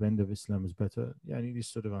 Aisha, the end of Islam was better. Yeah, these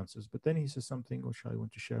sort of answers. But then he says something which I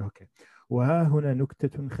want to share. Okay. وَهَا هُنَا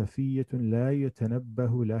نُكْتَةٌ خَفِيَّةٌ لَا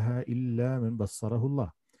يَتَنَبَّهُ لَهَا إِلَّا مَنْ بَصَّرَهُ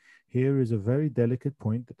اللَّهُ. Here is a very delicate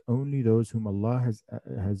point that only those whom Allah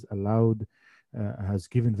has allowed, has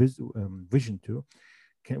given vision to,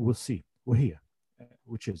 will see. وهي,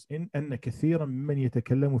 which is إن أن كثيرا ممن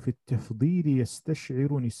يتكلم في التفضيل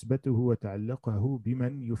يستشعر نسبته وتعلقه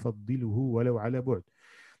بمن يفضله ولو على بعد.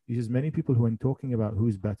 He says many people who, when talking about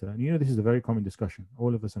who's better, and this is a very common discussion.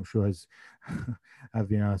 All of us, I'm sure, have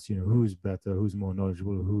been asked, who's better, who's more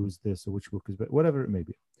knowledgeable, who's this, or which book is better, whatever it may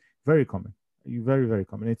be. Very common. Very, very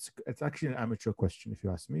common. It's actually an amateur question, if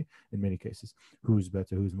you ask me, in many cases. Who's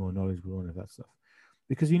better, who's more knowledgeable, all of that stuff.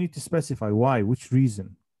 Because you need to specify why, which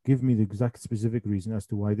reason. Give me the exact specific reason as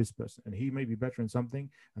to why this person, and he may be better in something,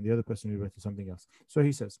 and the other person may be better in something else. So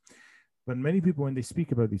he says, but many people, when they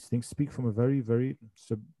speak about these things, speak from a very, very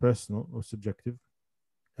personal or subjective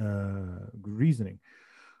reasoning.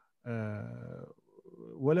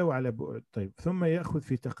 ولو على بعد. طيب ثم يأخذ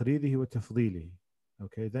في تقريره وتفضيله.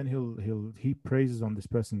 Okay, then he praises on this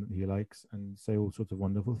person that he likes and say all sorts of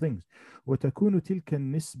wonderful things. وتكون تلك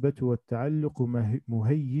النسبة والتعلق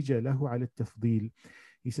مهيجة له على التفضيل.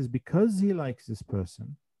 He says because he likes this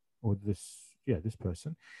person, or this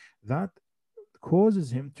person, that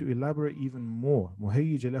causes him to elaborate even more.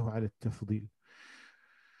 مهيجة له على التفضيل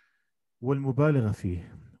والمبالغة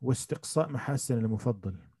فيه واستقصاء محاسن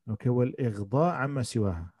المفضل. Okay, والإغضاء عما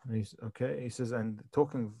سواها. Okay, he says, and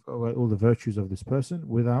talking about all the virtues of this person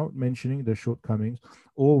without mentioning their shortcomings,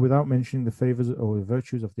 or without mentioning the favors or the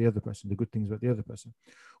virtues of the other person, the good things about the other person.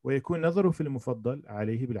 ويكون نظره في المفضل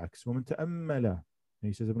عليه بالعكس. ومن تأمل,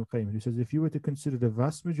 he says Ibn al-Qayyim, he says, if you were to consider the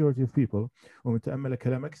vast majority of people, ومن تأمل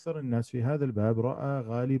كلام أكثر الناس في هذا الباب رأى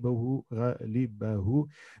غالبه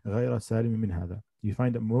غير سالم من هذا. You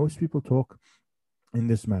find that most people talk in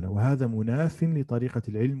this manner. وهذا مناف لطريقة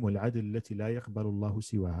العلم والعدل التي لا يقبل الله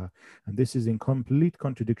سواها. And this is in complete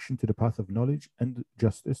contradiction to the path of knowledge and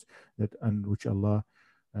justice and which Allah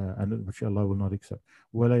will not accept.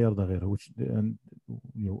 ولا يرضى غيره, which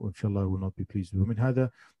Allah will not be pleased with. ومن هذا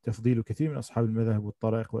تفضيل كثير من أصحاب المذهب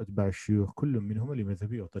والطرائق وأتباع الشيوخ كل منهم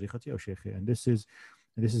لمذهبه أو طريقته أو شيخه. And this is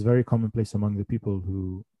very commonplace among the people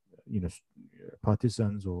who,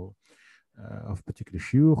 partisans or of particular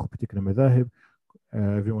shuyukh, particular madhahib.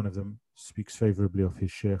 Every one of them speaks favorably of his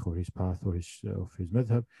sheikh or his path or of his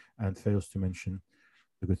madhab and fails to mention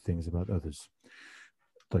the good things about others.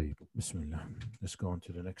 طيب, Bismillah. Let's go on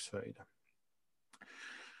to the next faida.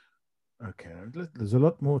 Okay, there's a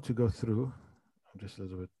lot more to go through. I'm just a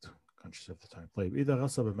little bit conscious of the time. طيب, إذا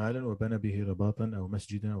غصب مالا وبنى به رباطا أو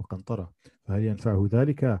مسجدا أو قنطرة فهل ينفعه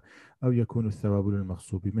ذلك أو يكون الثواب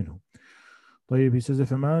للمغصوب منه؟ طيب, he says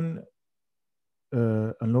if a man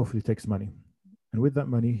unlawfully takes money, and with that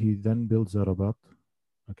money he then builds a rabat.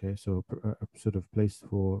 Okay, so a sort of place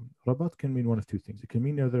for rabat can mean one of two things. It can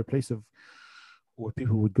mean either a place of where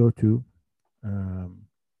people would go to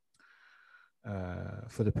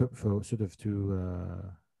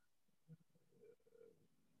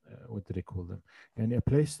what do they call them? And a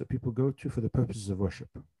place that people go to for the purposes of worship,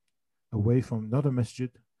 away from not a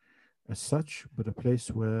masjid as such, but a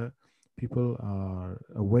place where people are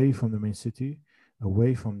away from the main city,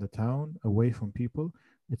 away from the town, away from people.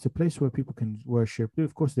 It's a place where people can worship.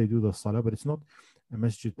 Of course, they do the salah, but it's not a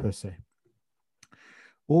masjid per se.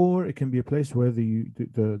 Or it can be a place where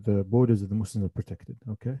the borders of the Muslims are protected.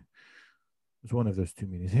 Okay, it's one of those two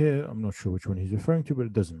meanings. Here, I'm not sure which one he's referring to, but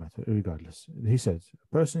it doesn't matter. Regardless, he says a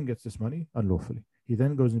person gets this money unlawfully. He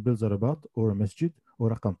then goes and builds a rabat or a masjid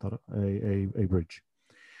or a qantara, a bridge.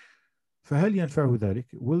 فهل ينفعه ذلك?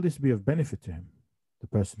 Will this be of benefit to him, the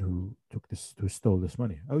person who stole this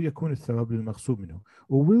money? أو يكون الثواب للمغصوب منه?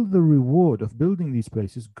 Or will the reward of building these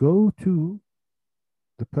places go to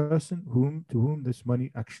the person to whom this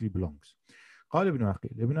money actually belongs? قال ابن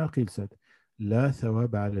عقيل. Ibn Aqil said, لا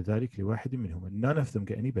ثواب على ذلك لواحد منهم. None of them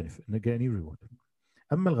get any benefit, not get any reward.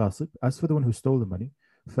 أما الغاصب, as for the one who stole the money,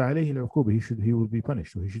 فعليه العقوبة, he will be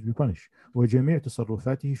punished, or he should be punished. وجميع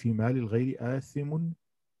تصرفاته في مال الغير آثام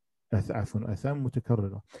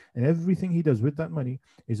متكررة. And everything he does with that money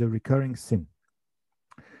is a recurring sin.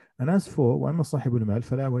 And as for وأما صاحب المال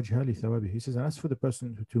فلا وجه لثوابه. He says, and as for the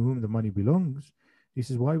person to whom the money belongs, he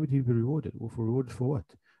says, why would he be rewarded? Or for rewarded for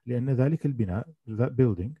what? لأن ذلك البناء, that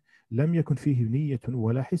building, لم يكن فيه نية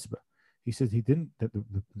ولا حسبة. He says he didn't, that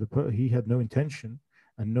he had no intention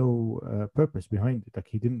and no purpose behind it. Like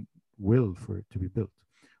he didn't will for it to be built.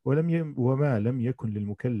 وما لم يكن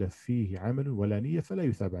للمكلف فيه عمل ولا نية فلا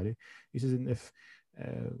يثاب عليه. He says, and if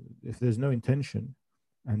there's no intention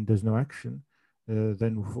and there's no action,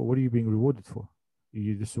 then what are you being rewarded for?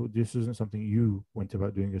 This isn't something you went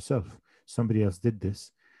about doing yourself. Somebody else did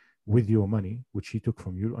this with your money, which he took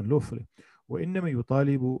from you unlawfully. وإنما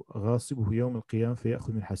يطالب غاصبه يوم القيامة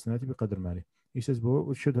فيأخذ من حسناته بقدر ماله. He says, but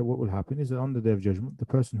what will happen is that on the day of judgment, the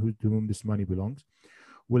person to whom this money belongs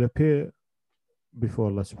will appear before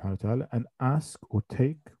Allah subhanahu wa ta'ala and ask or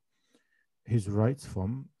take his rights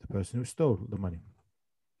from the person who stole the money.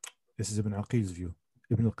 This is Ibn Aqil's view.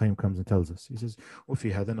 Ibn al-Qayyim comes and tells us. He says,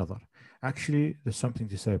 وفي هذا نظر. Actually, there's something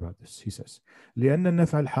to say about this. He says, لأن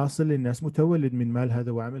النفع الحاصل للناس متولد من مال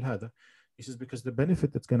هذا وعمل هذا. He says, because the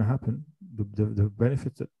benefit that's going to happen, the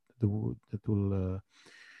benefit that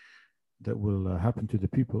will happen to the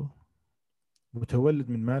people, متولد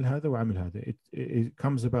من مال هذا وعمل هذا. It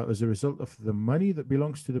comes about as a result of the money that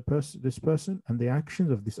belongs to this person and the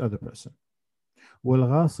actions of this other person.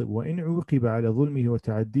 والغاصب وإن عوقب على ظلمه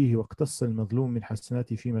وتعديه واقتص المظلوم من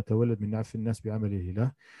حسناته فيما تولد من نعف الناس بعمله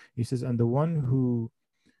له. He says, and the one who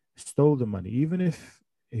stole the money, even if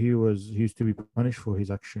he used to be punished for his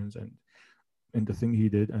actions and the thing he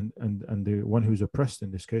did, and the one who's oppressed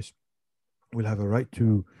in this case will have a right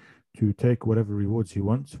to take whatever rewards he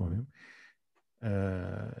wants from him.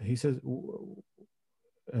 He says,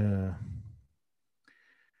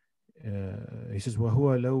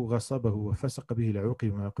 وهو لو غصبه وفسق به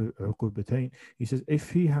العوقب عقوبتين. He says,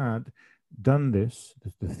 if he had done this,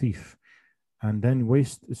 the thief, and then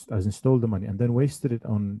stole the money and then wasted it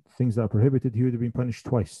on things that are prohibited, he would have been punished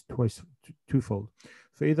twofold.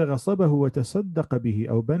 فإذا غصبه وتصدق به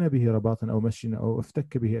أو بنى به رباطا أو مسجدا أو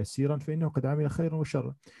افتك به أسيرا فإنه قد عمل خيرا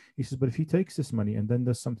وشرا. He says, but if he takes this money and then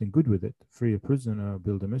does something good with it, free a prisoner,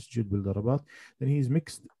 build a masjid, build a rabat, then he's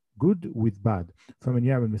mixed good with bad. فمن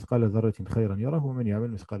يعمل مثقال ذرة خيرا يره ومن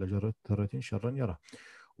يعمل مثقال ذرة شرا يره.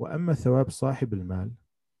 وأما ثواب صاحب المال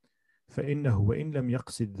فإنه وإن لم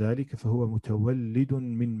يقصد ذلك فهو متولد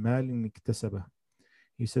من مال اكتسبه.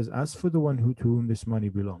 He says, as for the one to whom this money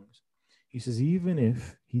belongs, he says, even if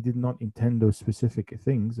he did not intend those specific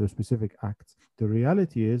things, those specific acts, the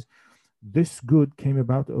reality is this good came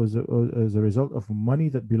about as a result of money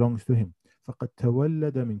that belongs to him. فقد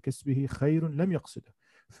تولد من كسبه خير لم يقصده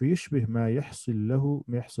فيشبه ما يحصل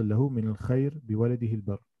له من الخير بولده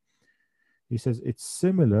البر. He says it's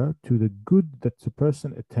similar to the good that the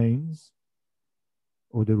person attains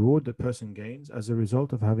or the reward the person gains as a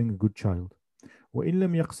result of having a good child. وإن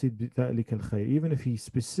لم يقصد ذلك الخير, even if he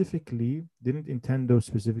specifically didn't intend those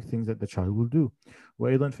specific things that the child will do.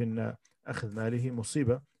 وأيضا فإن أخذ ماله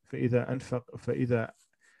مصيبة فإذا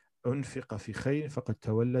أنفق في خير فقد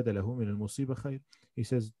تولد له من المصيبة خير. He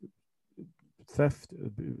says theft,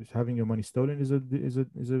 having your money stolen is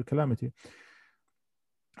a calamity.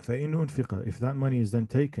 فإن أنفق, if that money is then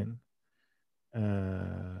taken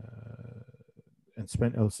and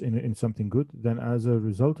spent else in something good, then as a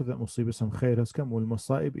result of that مصيبة some خير has come.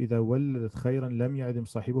 والمصائب إذا ولدت خيرا لم يعدم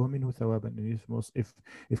صاحبه منه ثوابا.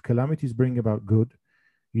 If calamities bring about good,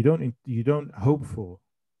 you don't hope for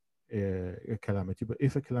a calamity, but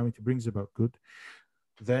if a calamity brings about good,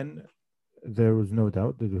 then there is no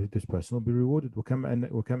doubt that this person will be rewarded. وكم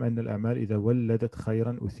أن الأعمال إذا ولدت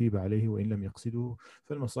خيرا أثيب عليه وإن لم يقصده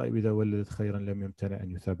فالمصائب إذا ولدت خيرا لم يمتنع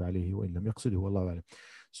أن يثاب عليه وإن لم يقصده والله أعلم.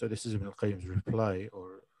 So this is Ibn al-Qayyim's reply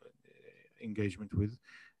or engagement with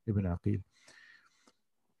Ibn Aqil.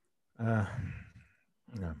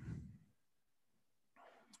 No.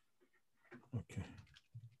 Okay.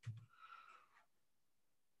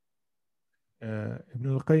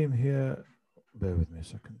 Ibn al-Qayyim here, bear with me a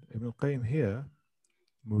second. Ibn al-Qayyim here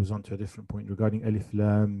moves on to a different point regarding Alif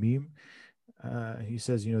Lam Mim. He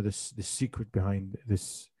says, the secret behind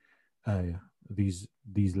this ayah, these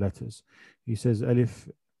letters. He says Alif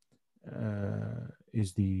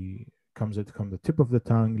comes at the tip of the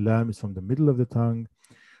tongue, Lam is from the middle of the tongue,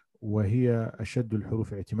 وهي أشد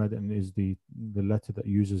الحروف اعتمادا, and is the letter that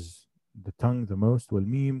uses the tongue the most.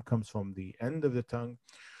 والميم comes from the end of the tongue.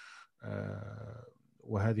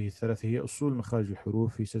 وهذه الثلاثة هي أصول مخارج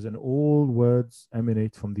الحروف. He says, and all words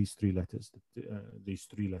emanate from these three letters,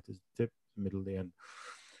 tip, middle, the end.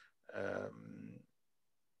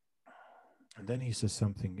 And then he says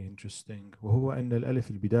something interesting. وهو أن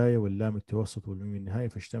الألف البداية واللام التوسط والميم النهاية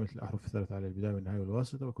فاشتملت الأحرف الثلاثة على البداية والنهاية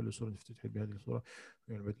والواسطة وكل سورة افتتحت بهذه الصورة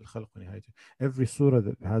من بدء الخلق ونهايته. Every surah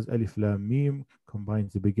that has Alif Lam Mim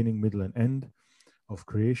combines the beginning, middle, and end of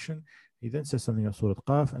creation. He then says something about Surah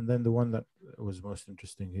Qaf, and then the one that was most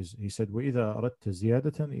interesting is he said وإذا أردت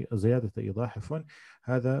زيادة إيضاح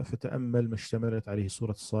هذا فتأمل ما اشتملت عليه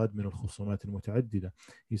سورة صاد من الخصومات المتعددة.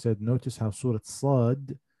 He said, notice how Surah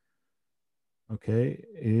Sad, okay,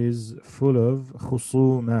 is full of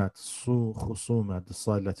خصومات. The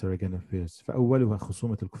Sad letter again appears. فأولها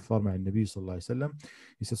خصومة الكفار مع النبي صلى الله عليه وسلم.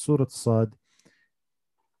 He said Surah Sad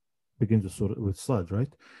begins with Sad,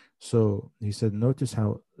 right? So he said, notice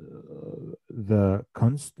how the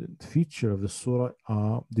constant feature of the surah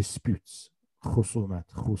are disputes.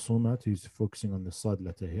 Khusumat, he's focusing on the Sad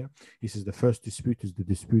letter here. He says the first dispute is the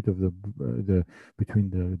dispute of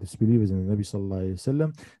between the disbelievers and the Nabi sallallahu alayhi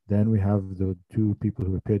wasallam. Then we have the two people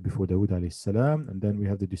who appeared before Dawood alayhi salam, and then we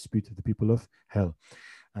have the dispute of the people of hell.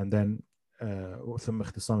 And then ثم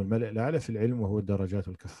اختصام الملأ الأعلى في العلم وهو الدرجات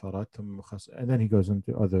والكفارات and then he goes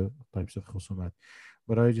into other types of خصومات.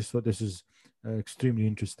 But I just thought this is extremely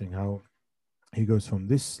interesting how he goes from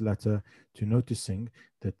this letter to noticing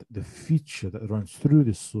that the feature that runs through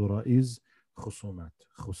this surah is خصومات,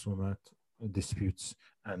 disputes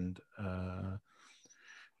and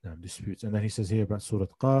disputes. And then he says here about Surah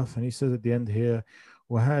Qaf, and he says at the end here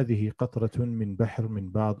وهذه قطرة من بحر من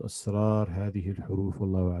بعض أسرار هذه الحروف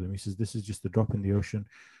والله أعلم. He says this is just a drop in the ocean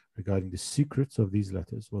regarding the secrets of these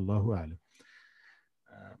letters والله أعلم.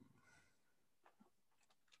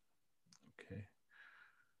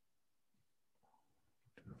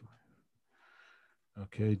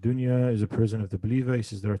 Okay, dunya is a prison of the believer. He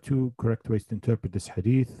says there are two correct ways to interpret this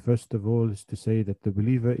hadith. First of all is to say that the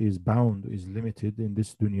believer is bound, is limited in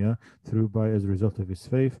this dunya as a result of his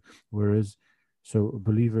faith, whereas so a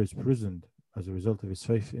believer is prisoned as a result of his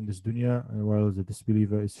faith in this dunya, while the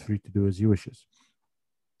disbeliever is free to do as he wishes.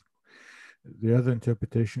 The other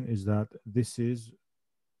interpretation is that this is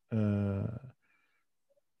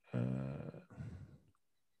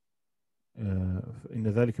إن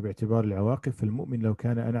ذلك باعتبار العواقب فالمؤمن لو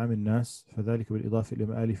كان أنعم الناس فذلك بالإضافة إلى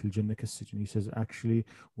مآله في الجنة كالسجن. He says actually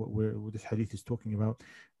what this hadith is talking about,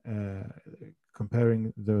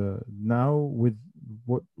 comparing the now with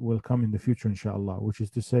what will come in the future inshallah, which is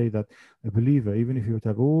to say that a believer, even if he would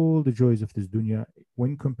have all the joys of this dunya,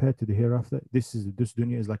 when compared to the hereafter, this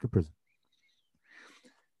dunya is like a prison.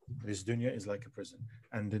 This dunya is like a prison,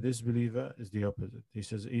 and the disbeliever is the opposite. He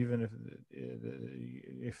says even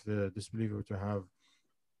if the disbeliever were to have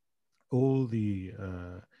all the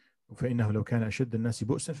فإنه لو كان أشد الناس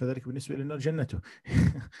بؤسا فذلك بالنسبة إلى النار جنته.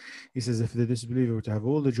 He says if the disbeliever were to have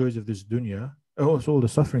all the joys of this dunya, also all the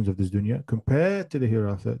sufferings of this dunya, compared to the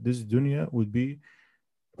hereafter, this dunya would be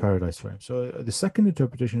paradise for him. So the second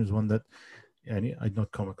interpretation is one that I'd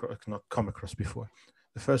not come across before.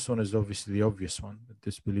 The first one is obviously the obvious one.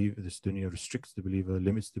 This dunya restricts the believer,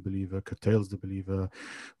 limits the believer, curtails the believer,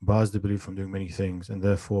 bars the believer from doing many things, and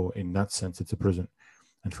therefore, in that sense, it's a prison.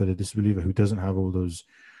 And for the disbeliever who doesn't have all those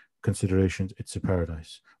considerations, it's a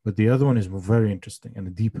paradise. But the other one is very interesting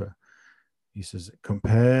and deeper. He says,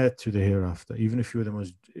 compared to the hereafter, even if you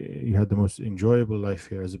had the most enjoyable life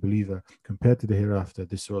here as a believer, compared to the hereafter,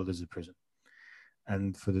 this world is a prison.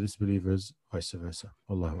 And for the disbelievers, vice versa.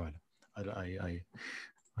 Allahu Alam. I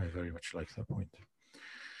very much like that point.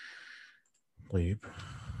 طيب.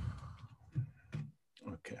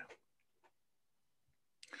 Okay.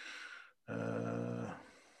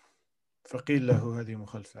 فقيل له هذه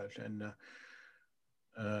مخالفة لأن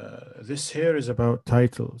this here is about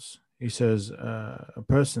titles. He says a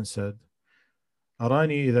person said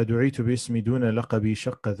أراني إذا دعيت باسمي دون لقبي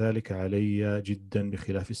شق ذلك علي جدا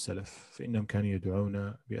بخلاف السلف فإنهم كانوا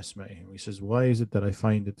يدعون بأسمائهم. He says, why is it that I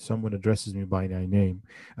find that someone addresses me by my name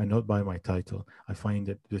and not by my title? I find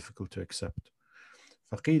it difficult to accept.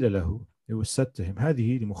 فقيل له, it was said to him,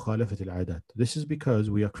 هذه لمخالفة العادات. This is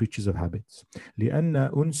because we are creatures of habits. لأن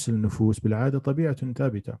أنس النفوس بالعادة طبيعة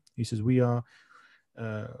ثابتة. He says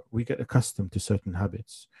we get accustomed to certain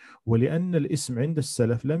habits. ولأن الاسم عند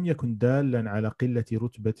السلف لم يكن دالا على قلة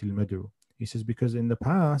رتبة المدعو. He says because in the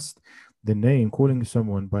past the name, calling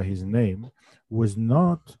someone by his name, was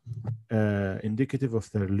not indicative of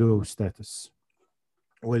their low status.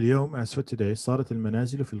 واليوم, as for today, صارت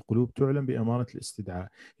المنازل في القلوب تعلم بأمارة الاستدعاء.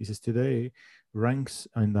 He says today ranks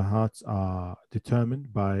in the hearts are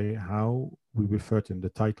determined by how we refer to them, the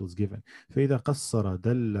titles given. فإذا قصر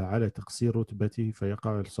دل على تقصير رتبته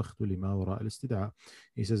فيقع السخط لما وراء الاستدعاء.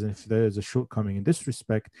 He says if there is a shortcoming in this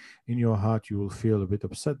respect, in your heart you will feel a bit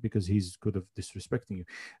upset because he's good of disrespecting you.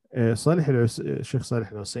 Sheikh Salih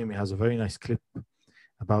Al-Usaymi has a very nice clip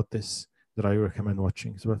about this that I recommend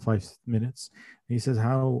watching. It's about 5 minutes. He says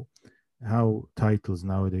how titles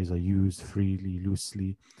nowadays are used freely,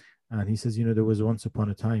 loosely. And he says, there was once upon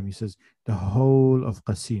a time, he says, the whole of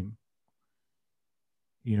Qasim,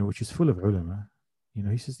 which is full of ulama,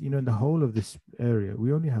 he says, in the whole of this area,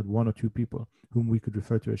 we only had 1 or 2 people whom we could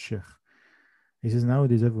refer to as sheikh. He says,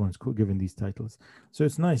 nowadays everyone's given these titles. So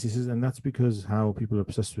it's nice. He says, and that's because how people are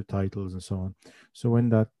obsessed with titles and so on. So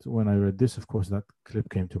when I read this, of course, that clip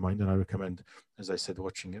came to mind, and I recommend, as I said,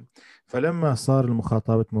 watching it. فلما صار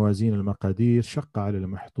المخاطبة موازين المقادير شق على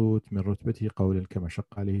المحطوط من رتبته قولا كما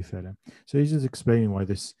شق عليه فعلا. So he's just explaining why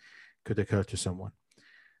this could occur to someone.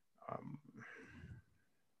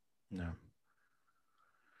 No.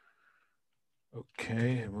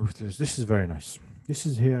 Okay, move to this. This is very nice. This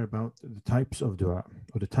is here about the types of dua,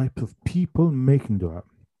 or the type of people making dua.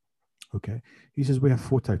 Okay, he says we have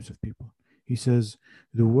 4 types of people. He says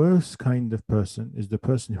the worst kind of person is the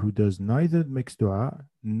person who does neither makes dua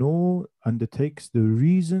nor undertakes the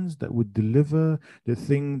reasons that would deliver the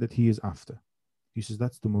thing that he is after. He says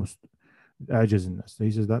that's the most ajaz in us.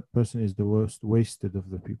 He says that person is the worst wasted of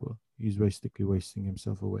the people. He's basically wasting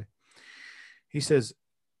himself away. He says,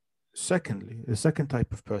 secondly, the second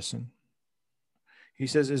type of person, he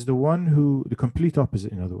says, is the one who, the complete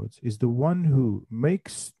opposite, in other words, is the one who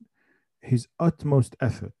makes his utmost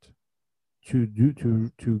effort to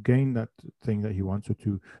gain that thing that he wants, or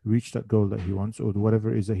to reach that goal that he wants, or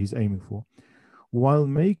whatever it is that he's aiming for, while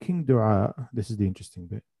making dua, this is the interesting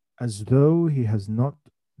bit, as though he has not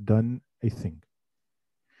done a thing.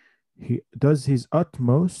 He does his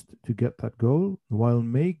utmost to get that goal while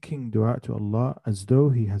making dua to Allah as though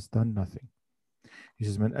he has done nothing. He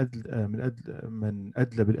says, من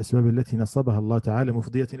أدلى بالأسباب التي نصبها الله تعالى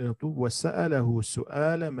مفضية إلى المطلوب وسأله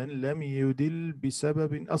سؤال من لم يدل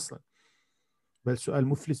بسبب أصلا بل سؤال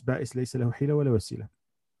مفلس بائس ليس له حيلة ولا وسيلة.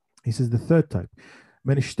 He says the third type,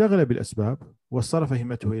 من اشتغل بالأسباب وصرف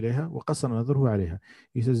همته إليها وقصر نظره عليها.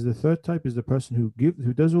 He says the third type is the person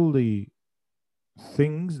who does all the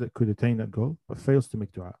things that could attain that goal but fails to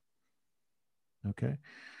make dua. Okay.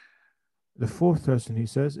 The fourth person, he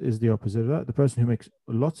says, is the opposite of that, the person who makes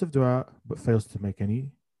lots of dua but fails to make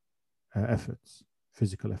any efforts,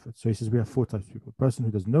 physical efforts. So he says we have 4 types of people: person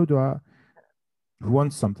who does no dua, who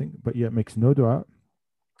wants something but yet makes no dua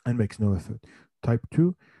and makes no effort. Type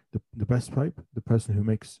 2, the best type, the person who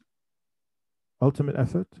makes ultimate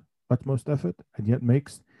effort, utmost effort, and yet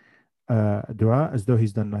makes dua as though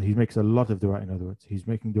he's done. He makes a lot of dua. In other words, he's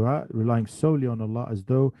making dua, relying solely on Allah, as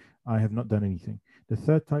though I have not done anything. The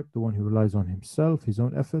third type, the one who relies on himself, his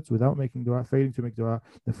own efforts, without making dua, failing to make dua.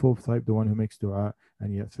 The fourth type, the one who makes dua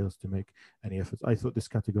and yet fails to make any efforts. I thought this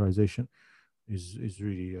categorization is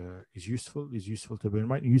really is useful to bear in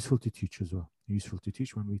mind, useful to teach as well, useful to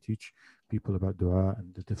teach when we teach people about dua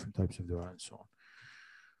and the different types of dua and so on.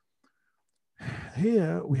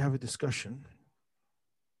 Here we have a discussion.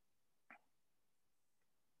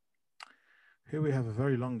 Here we have a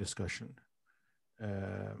very long discussion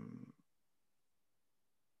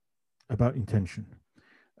about intention.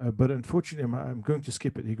 But unfortunately, I'm going to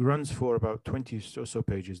skip it. It runs for about 20 or so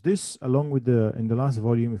pages. This, along with in the last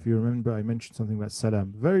volume, if you remember, I mentioned something about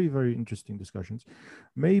salam. Very, very interesting discussions.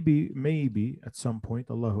 Maybe at some point,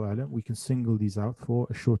 Allahu Alam, we can single these out for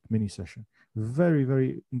a short mini session. Very,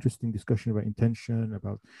 very interesting discussion about intention,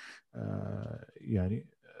 about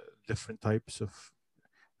different types of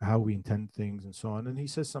how we intend things and so on. And he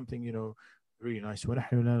says something, really nice.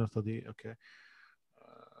 Okay.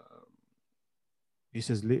 He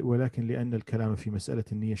says ولكن لأن الكلام في مسألة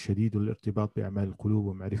النية شديد الارتباط بأعمال القلوب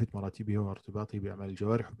ومعرفة مراتبها وارتباطه بأعمال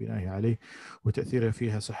الجوارح وبنائها عليه وتأثيرها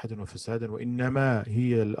فيها صحة وفسادا وإنما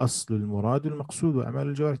هي الأصل المراد المقصود وأعمال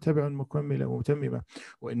الجوارح تبع مكملة ومتممة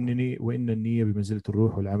وإن النية بمنزلة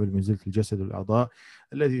الروح والعمل بمنزلة الجسد والأعضاء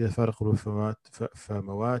الذي إذا فارق الروح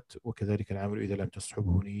فموات وكذلك العمل إذا لم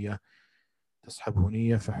تصحبه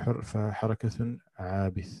نية فحركة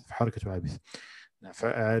عابث.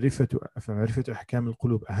 فمعرفة أحكام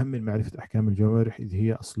القلوب أهم من معرفة أحكام الجوارح إذ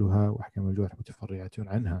هي أصلها وأحكام الجوارح متفرعة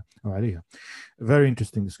عنها أو عليها. Very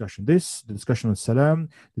interesting discussion. The discussion on salam,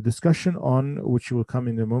 the discussion on which will come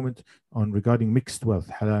in a moment on regarding mixed wealth,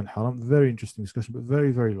 halal and haram. Very interesting discussion, but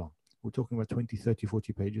very, very long. We're talking about 20, 30,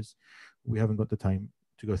 40 pages. We haven't got the time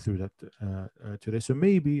to go through that today. So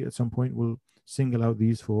maybe at some point we'll single out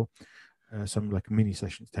these for some like mini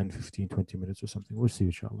sessions, 10, 15, 20 minutes or something. We'll see,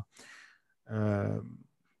 inshallah.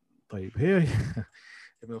 طيب, here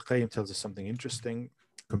Ibn al-Qayyim tells us something interesting,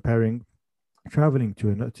 comparing traveling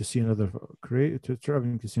to see another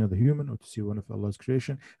human or to see one of Allah's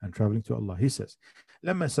creation and traveling to Allah. He says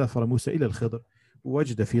لما سافر موسى إلى الخضر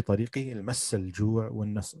وجد في طريقه المس الجوع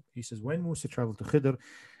والنصب. He says when Musa traveled to Khidr,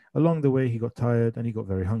 along the way he got tired and he got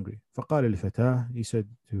very hungry. فقال لفتاه, he said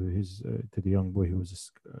to the young boy who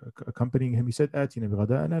was accompanying him, he said آتنا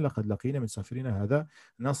بغداءنا لقد لقينا من سفرنا هذا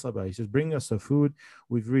نصبا. He says, bring us some food.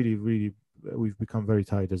 We've become very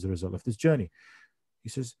tired as a result of this journey. He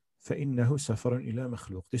says فإنه سفر إلى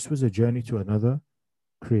مخلوق. This was a journey to another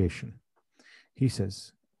creation. He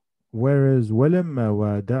says whereas ولما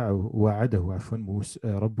وعده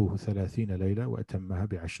ربه 30 ليلة وأتمها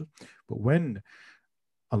ب10. But when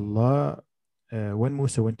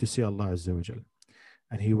Musa went to see Allah Azza wa Jal,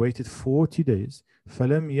 and he waited 40 days,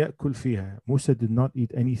 فلم يأكل فيها. Musa did not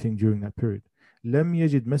eat anything during that period. لم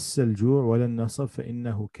يجد مس الجوع ولا النصب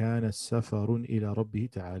فإنه كان سفر إلى ربه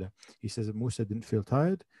تعالى. He says that Musa didn't feel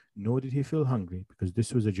tired, nor did he feel hungry, because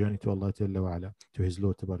this was a journey to Allah Jalla wa Ala, to his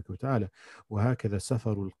Lord تبارك وتعالى. وهكذا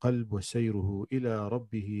سفر القلب وسيره إلى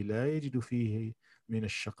ربه لا يجد فيه من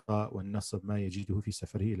الشقاء والنصب ما يجده في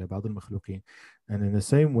سفره إلى بعض المخلوقين. And in the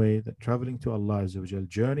same way that traveling to Allah Azza wa Jal,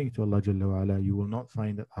 journeying to Allah Jalla wa Ala, you will not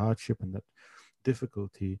find that hardship and that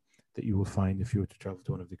difficulty that you will find if you were to travel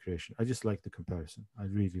to one of the creation. I just like the comparison. I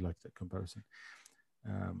really like that comparison.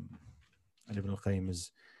 And Ibn al-Qayyim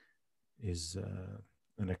is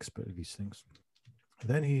an expert at these things.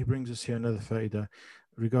 Then he brings us here another fa'idah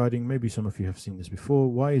regarding, maybe some of you have seen this before,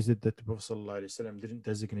 why is it that the Prophet ﷺ didn't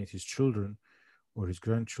designate his children or his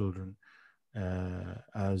grandchildren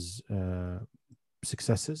as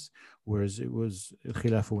successors, whereas it was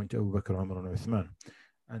Khilafah went to Abu Bakr, Umar and Uthman.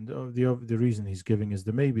 And the reason he's giving is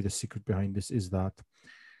that maybe the secret behind this is that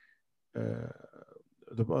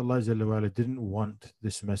Allah Jalla wa Ala didn't want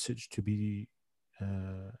this message to be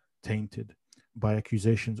tainted by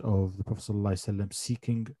accusations of the Prophet ﷺ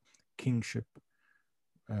seeking kingship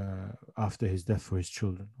after his death for his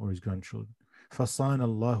children or his grandchildren. فَصَانَ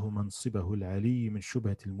اللَّهُ مَنْصِبَهُ الْعَلِيِّ مِنْ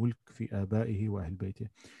شُبْهَةِ الْمُلْكِ فِي آبَائِهِ وَأَهْلِ بَيْتِهِ.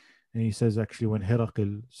 And he says, actually, when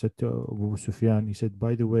Herakl said to Abu Sufyan, he said,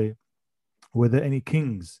 by the way, were there any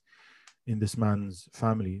kings in this man's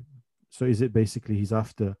family? So is it basically he's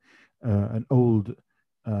after an old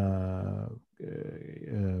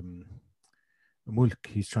mulk,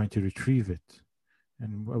 he's trying to retrieve it?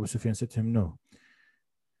 And Abu Sufyan said to him, no.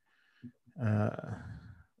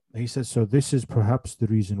 He says, so this is perhaps the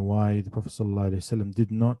reason why the Prophet ﷺ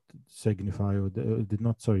did not signify or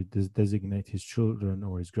designate his children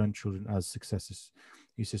or his grandchildren as successors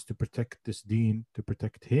He says to protect this deen, to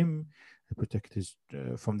protect him, to protect his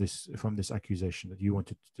from this accusation that you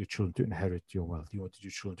wanted the children to inherit your wealth, you wanted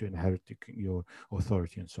your children to inherit your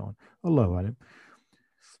authority, and so on. Allahu alam.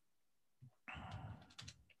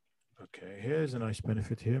 Okay, here's a nice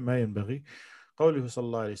benefit here. ما ينبغي قوله صلى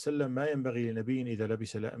الله عليه وسلم ما ينبغي لنبي إذا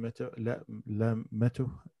لبس لامته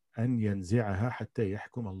أن ينزعها حتى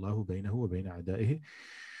يحكم الله بينه وبين أعدائه.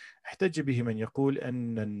 احتج به من يقول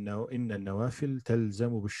إن النوافل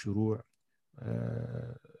تلزم بالشروع.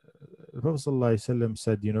 The Prophet صلى الله عليه وسلم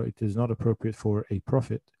said, it is not appropriate for a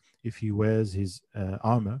prophet if he wears his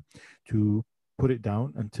armor to put it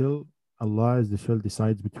down until Allah as the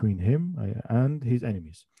decides between him and his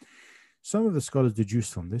enemies. Some of the scholars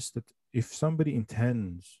deduce from this that if somebody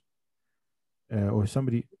intends or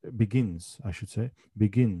somebody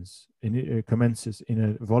commences in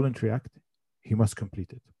a voluntary act, he must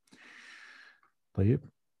complete it. طيب.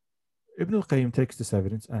 Ibn al-Qayyim takes this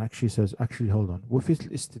evidence and actually says, hold on. وفي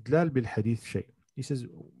الاستدلال بالحديث شيء. He says,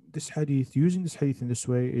 this hadith, using this hadith in this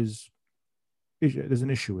way there's an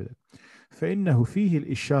issue with it. فإنه فيه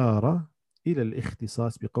الإشارة إلى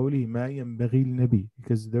الاختصاص بقوله ما ينبغي للنبي,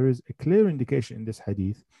 because there is a clear indication in this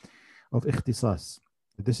hadith of اختصاص.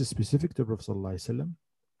 This is specific to Prophet sallallahu alaihi wasallam,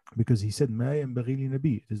 because he said ما ينبغي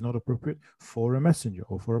للنبي, it is not appropriate for a messenger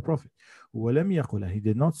or for a prophet. ولم يقل, he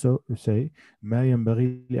did not say ما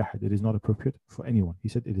ينبغي لأحد, it is not appropriate for anyone. He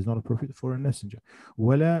said it is not appropriate for a messenger.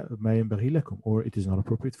 ولا ما ينبغي لكم, or it is not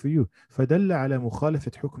appropriate for you. فدل على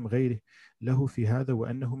مخالفة حكم غيره له في هذا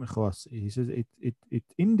وأنه من خواص. He says it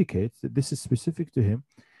indicates that this is specific to him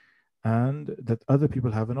and that other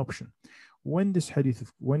people have an option. When this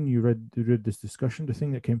hadith, when you read this discussion, the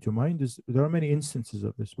thing that came to mind is there are many instances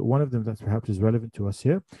of this, but one of them that perhaps is relevant to us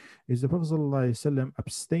here is the Prophet ﷺ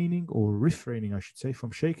abstaining or refraining, I should say, from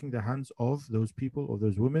shaking the hands of those people or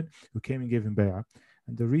those women who came and gave him bay'ah.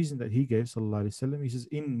 And the reason that he gave, ﷺ, he says,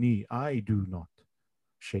 Inni, I do not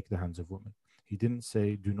shake the hands of women. He didn't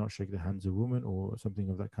say, do not shake the hands of women or something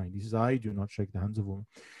of that kind. He says, I do not shake the hands of women.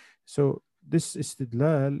 So this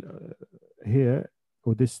istidlal here,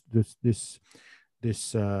 or this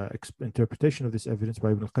interpretation of this evidence by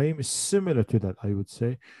Ibn al-Qayyim is similar to that, I would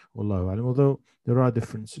say, Wallahu alam, although there are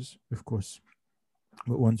differences, of course,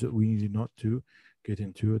 but ones that we need not to get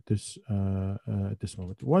into at this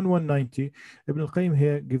moment. 1190, Ibn al-Qayyim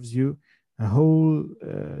here gives you a whole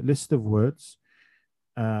list of words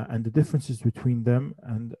and the differences between them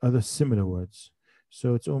and other similar words.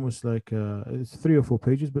 So it's almost like it's 3 or 4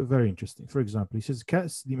 pages, but very interesting. For example, he says,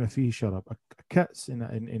 "Kas lima fihi sharab." A kas in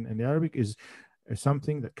the Arabic is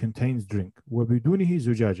something that contains drink. وبدونه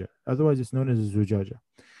زجاجة. Otherwise, it's known as a zujaja.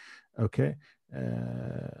 Okay.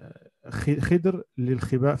 خدر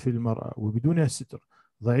للخباء في المرأة وبدونها ستر.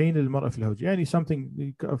 ضعين المرأة في الهوج. يعني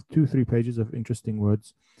something of 2-3 pages of interesting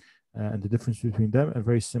words and the difference between them and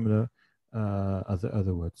very similar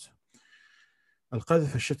other words.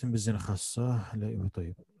 القذف الشتم بالزنا خاصة.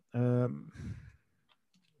 طيب.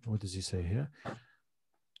 What does he say here?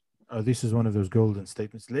 This is one of those golden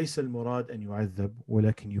statements. ليس المراد أن يعذب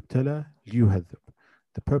ولكن يبتلى ليهذب.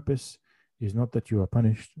 The purpose is not that you are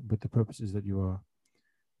punished, but the purpose is that you are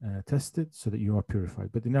tested so that you are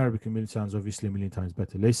purified. But in Arabic it sounds obviously a million times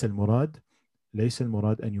better. ليس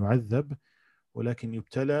المراد أن يعذب ولكن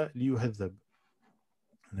يبتلى ليهذب.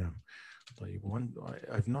 نعم. طيب.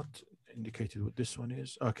 I've not indicated what this one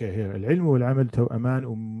is. Okay, here. العلم والعمل توأمان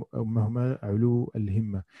أمهما علو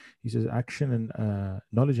الهمة. He says action and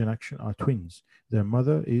knowledge and action are twins. Their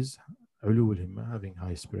mother is علو الهمة, having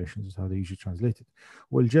high aspirations, is how they usually translate it.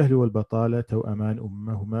 والجهل والبطالة توأمان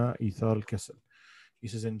أمهما إيثار الكسل. He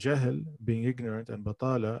says, in jahl, being ignorant, and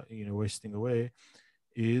batala, wasting away,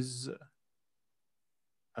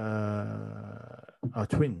 are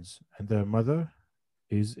twins, and their mother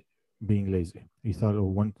is being lazy. He thought,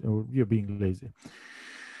 you're being lazy.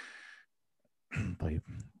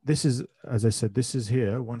 This is, as I said, this is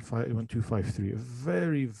here 1253. A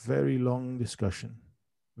very, very long discussion,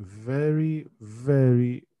 very,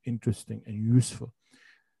 very interesting and useful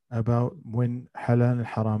about when halal and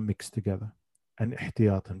haram mix together, and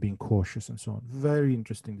ihtiyat, and being cautious and so on. Very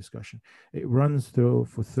interesting discussion. It runs through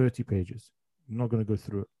for 30 pages. I'm not going to go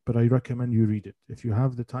through it, but I recommend you read it. If you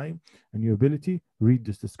have the time and your ability, read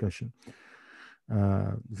this discussion.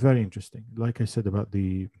 Very interesting. Like I said about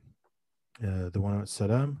the one about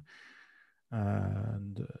Salam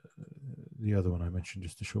and the other one I mentioned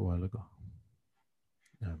just a short while ago.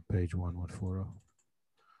 Page 1140.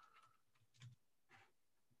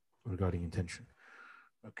 Regarding intention.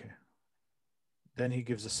 Okay. Then he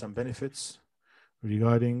gives us some benefits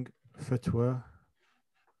regarding fatwa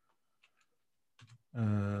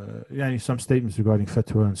يعني some statements regarding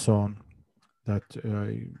fatwa and so on that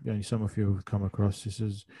يعني some of you have come across. This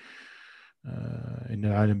is in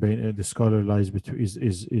العالم بين the scholar lies between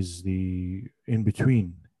is the in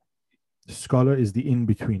between. The scholar is the in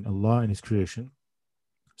between Allah and His creation.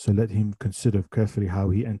 So let him consider carefully how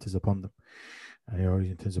he enters upon them. How he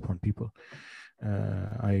enters upon people.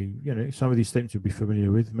 Some of these statements you'll be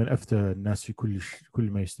familiar with. من أفتى الناس في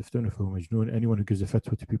كل ما يستفتون فهو مجنون. Anyone who gives a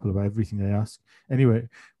fatwa to people about everything they ask. Anyway,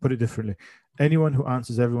 put it differently. Anyone who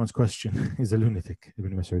answers everyone's question is a lunatic.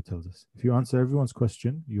 Ibn Mas'ud tells us. If you answer everyone's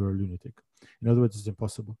question, you're a lunatic. In other words, it's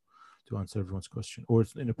impossible to answer everyone's question, or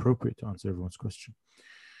it's inappropriate to answer everyone's question.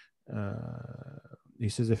 He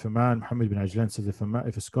says, if a man, Muhammad bin Ajlan says, if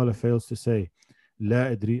a scholar fails to say,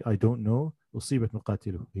 لا أدري, I don't know, أصيبت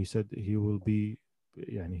مقاتله. He said he will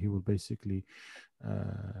basically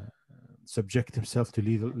subject himself to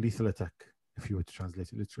lethal attack, if you were to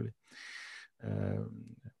translate it literally.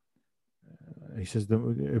 He says,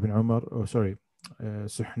 Ibn Umar,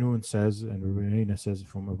 Suhnun says, and Ibn Uyayna says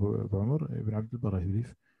from Abu Umar, Ibn Abdul Bar, I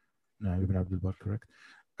believe. No, Ibn Abdul Bar, correct.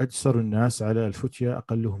 أجسر الناس على الفتية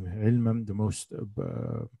أقلهم علما, the most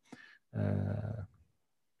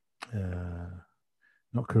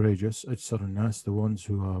not courageous, أجسر الناس, the ones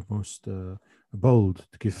who are most bold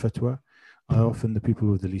to give fatwa, are often the people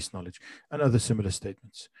with the least knowledge, and other similar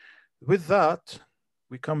statements. With that,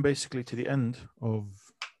 we come basically to the end of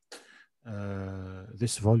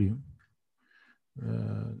this volume.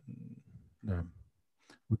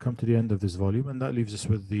 We come to the end of this volume, and that leaves us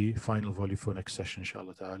with the final volume for next session,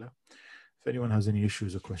 inshallah ta'ala. If anyone has any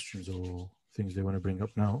issues or questions or things they want to bring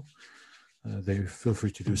up now, they feel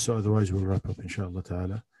free to do so. Otherwise, we'll wrap up, inshallah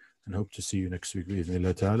ta'ala, and hope to see you next week,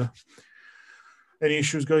 bi'idhnillah ta'ala. Any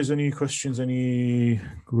issues, guys? Any questions? Any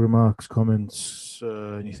remarks, comments?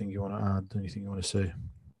 Anything you want to add? Anything you want to say?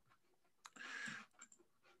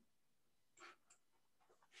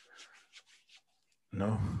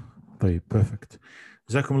 No? طيب, perfect.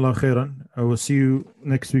 جزاكم الله خيرا. I will see you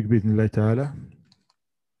next week بإذن الله تعالى.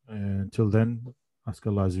 Until then, ask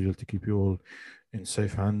Allah Azza wa Jal to keep you all in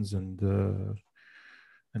safe hands and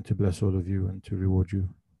to bless all of you and to reward you.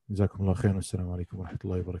 جزاكم الله خيرا. والسلام عليكم ورحمة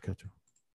الله وبركاته.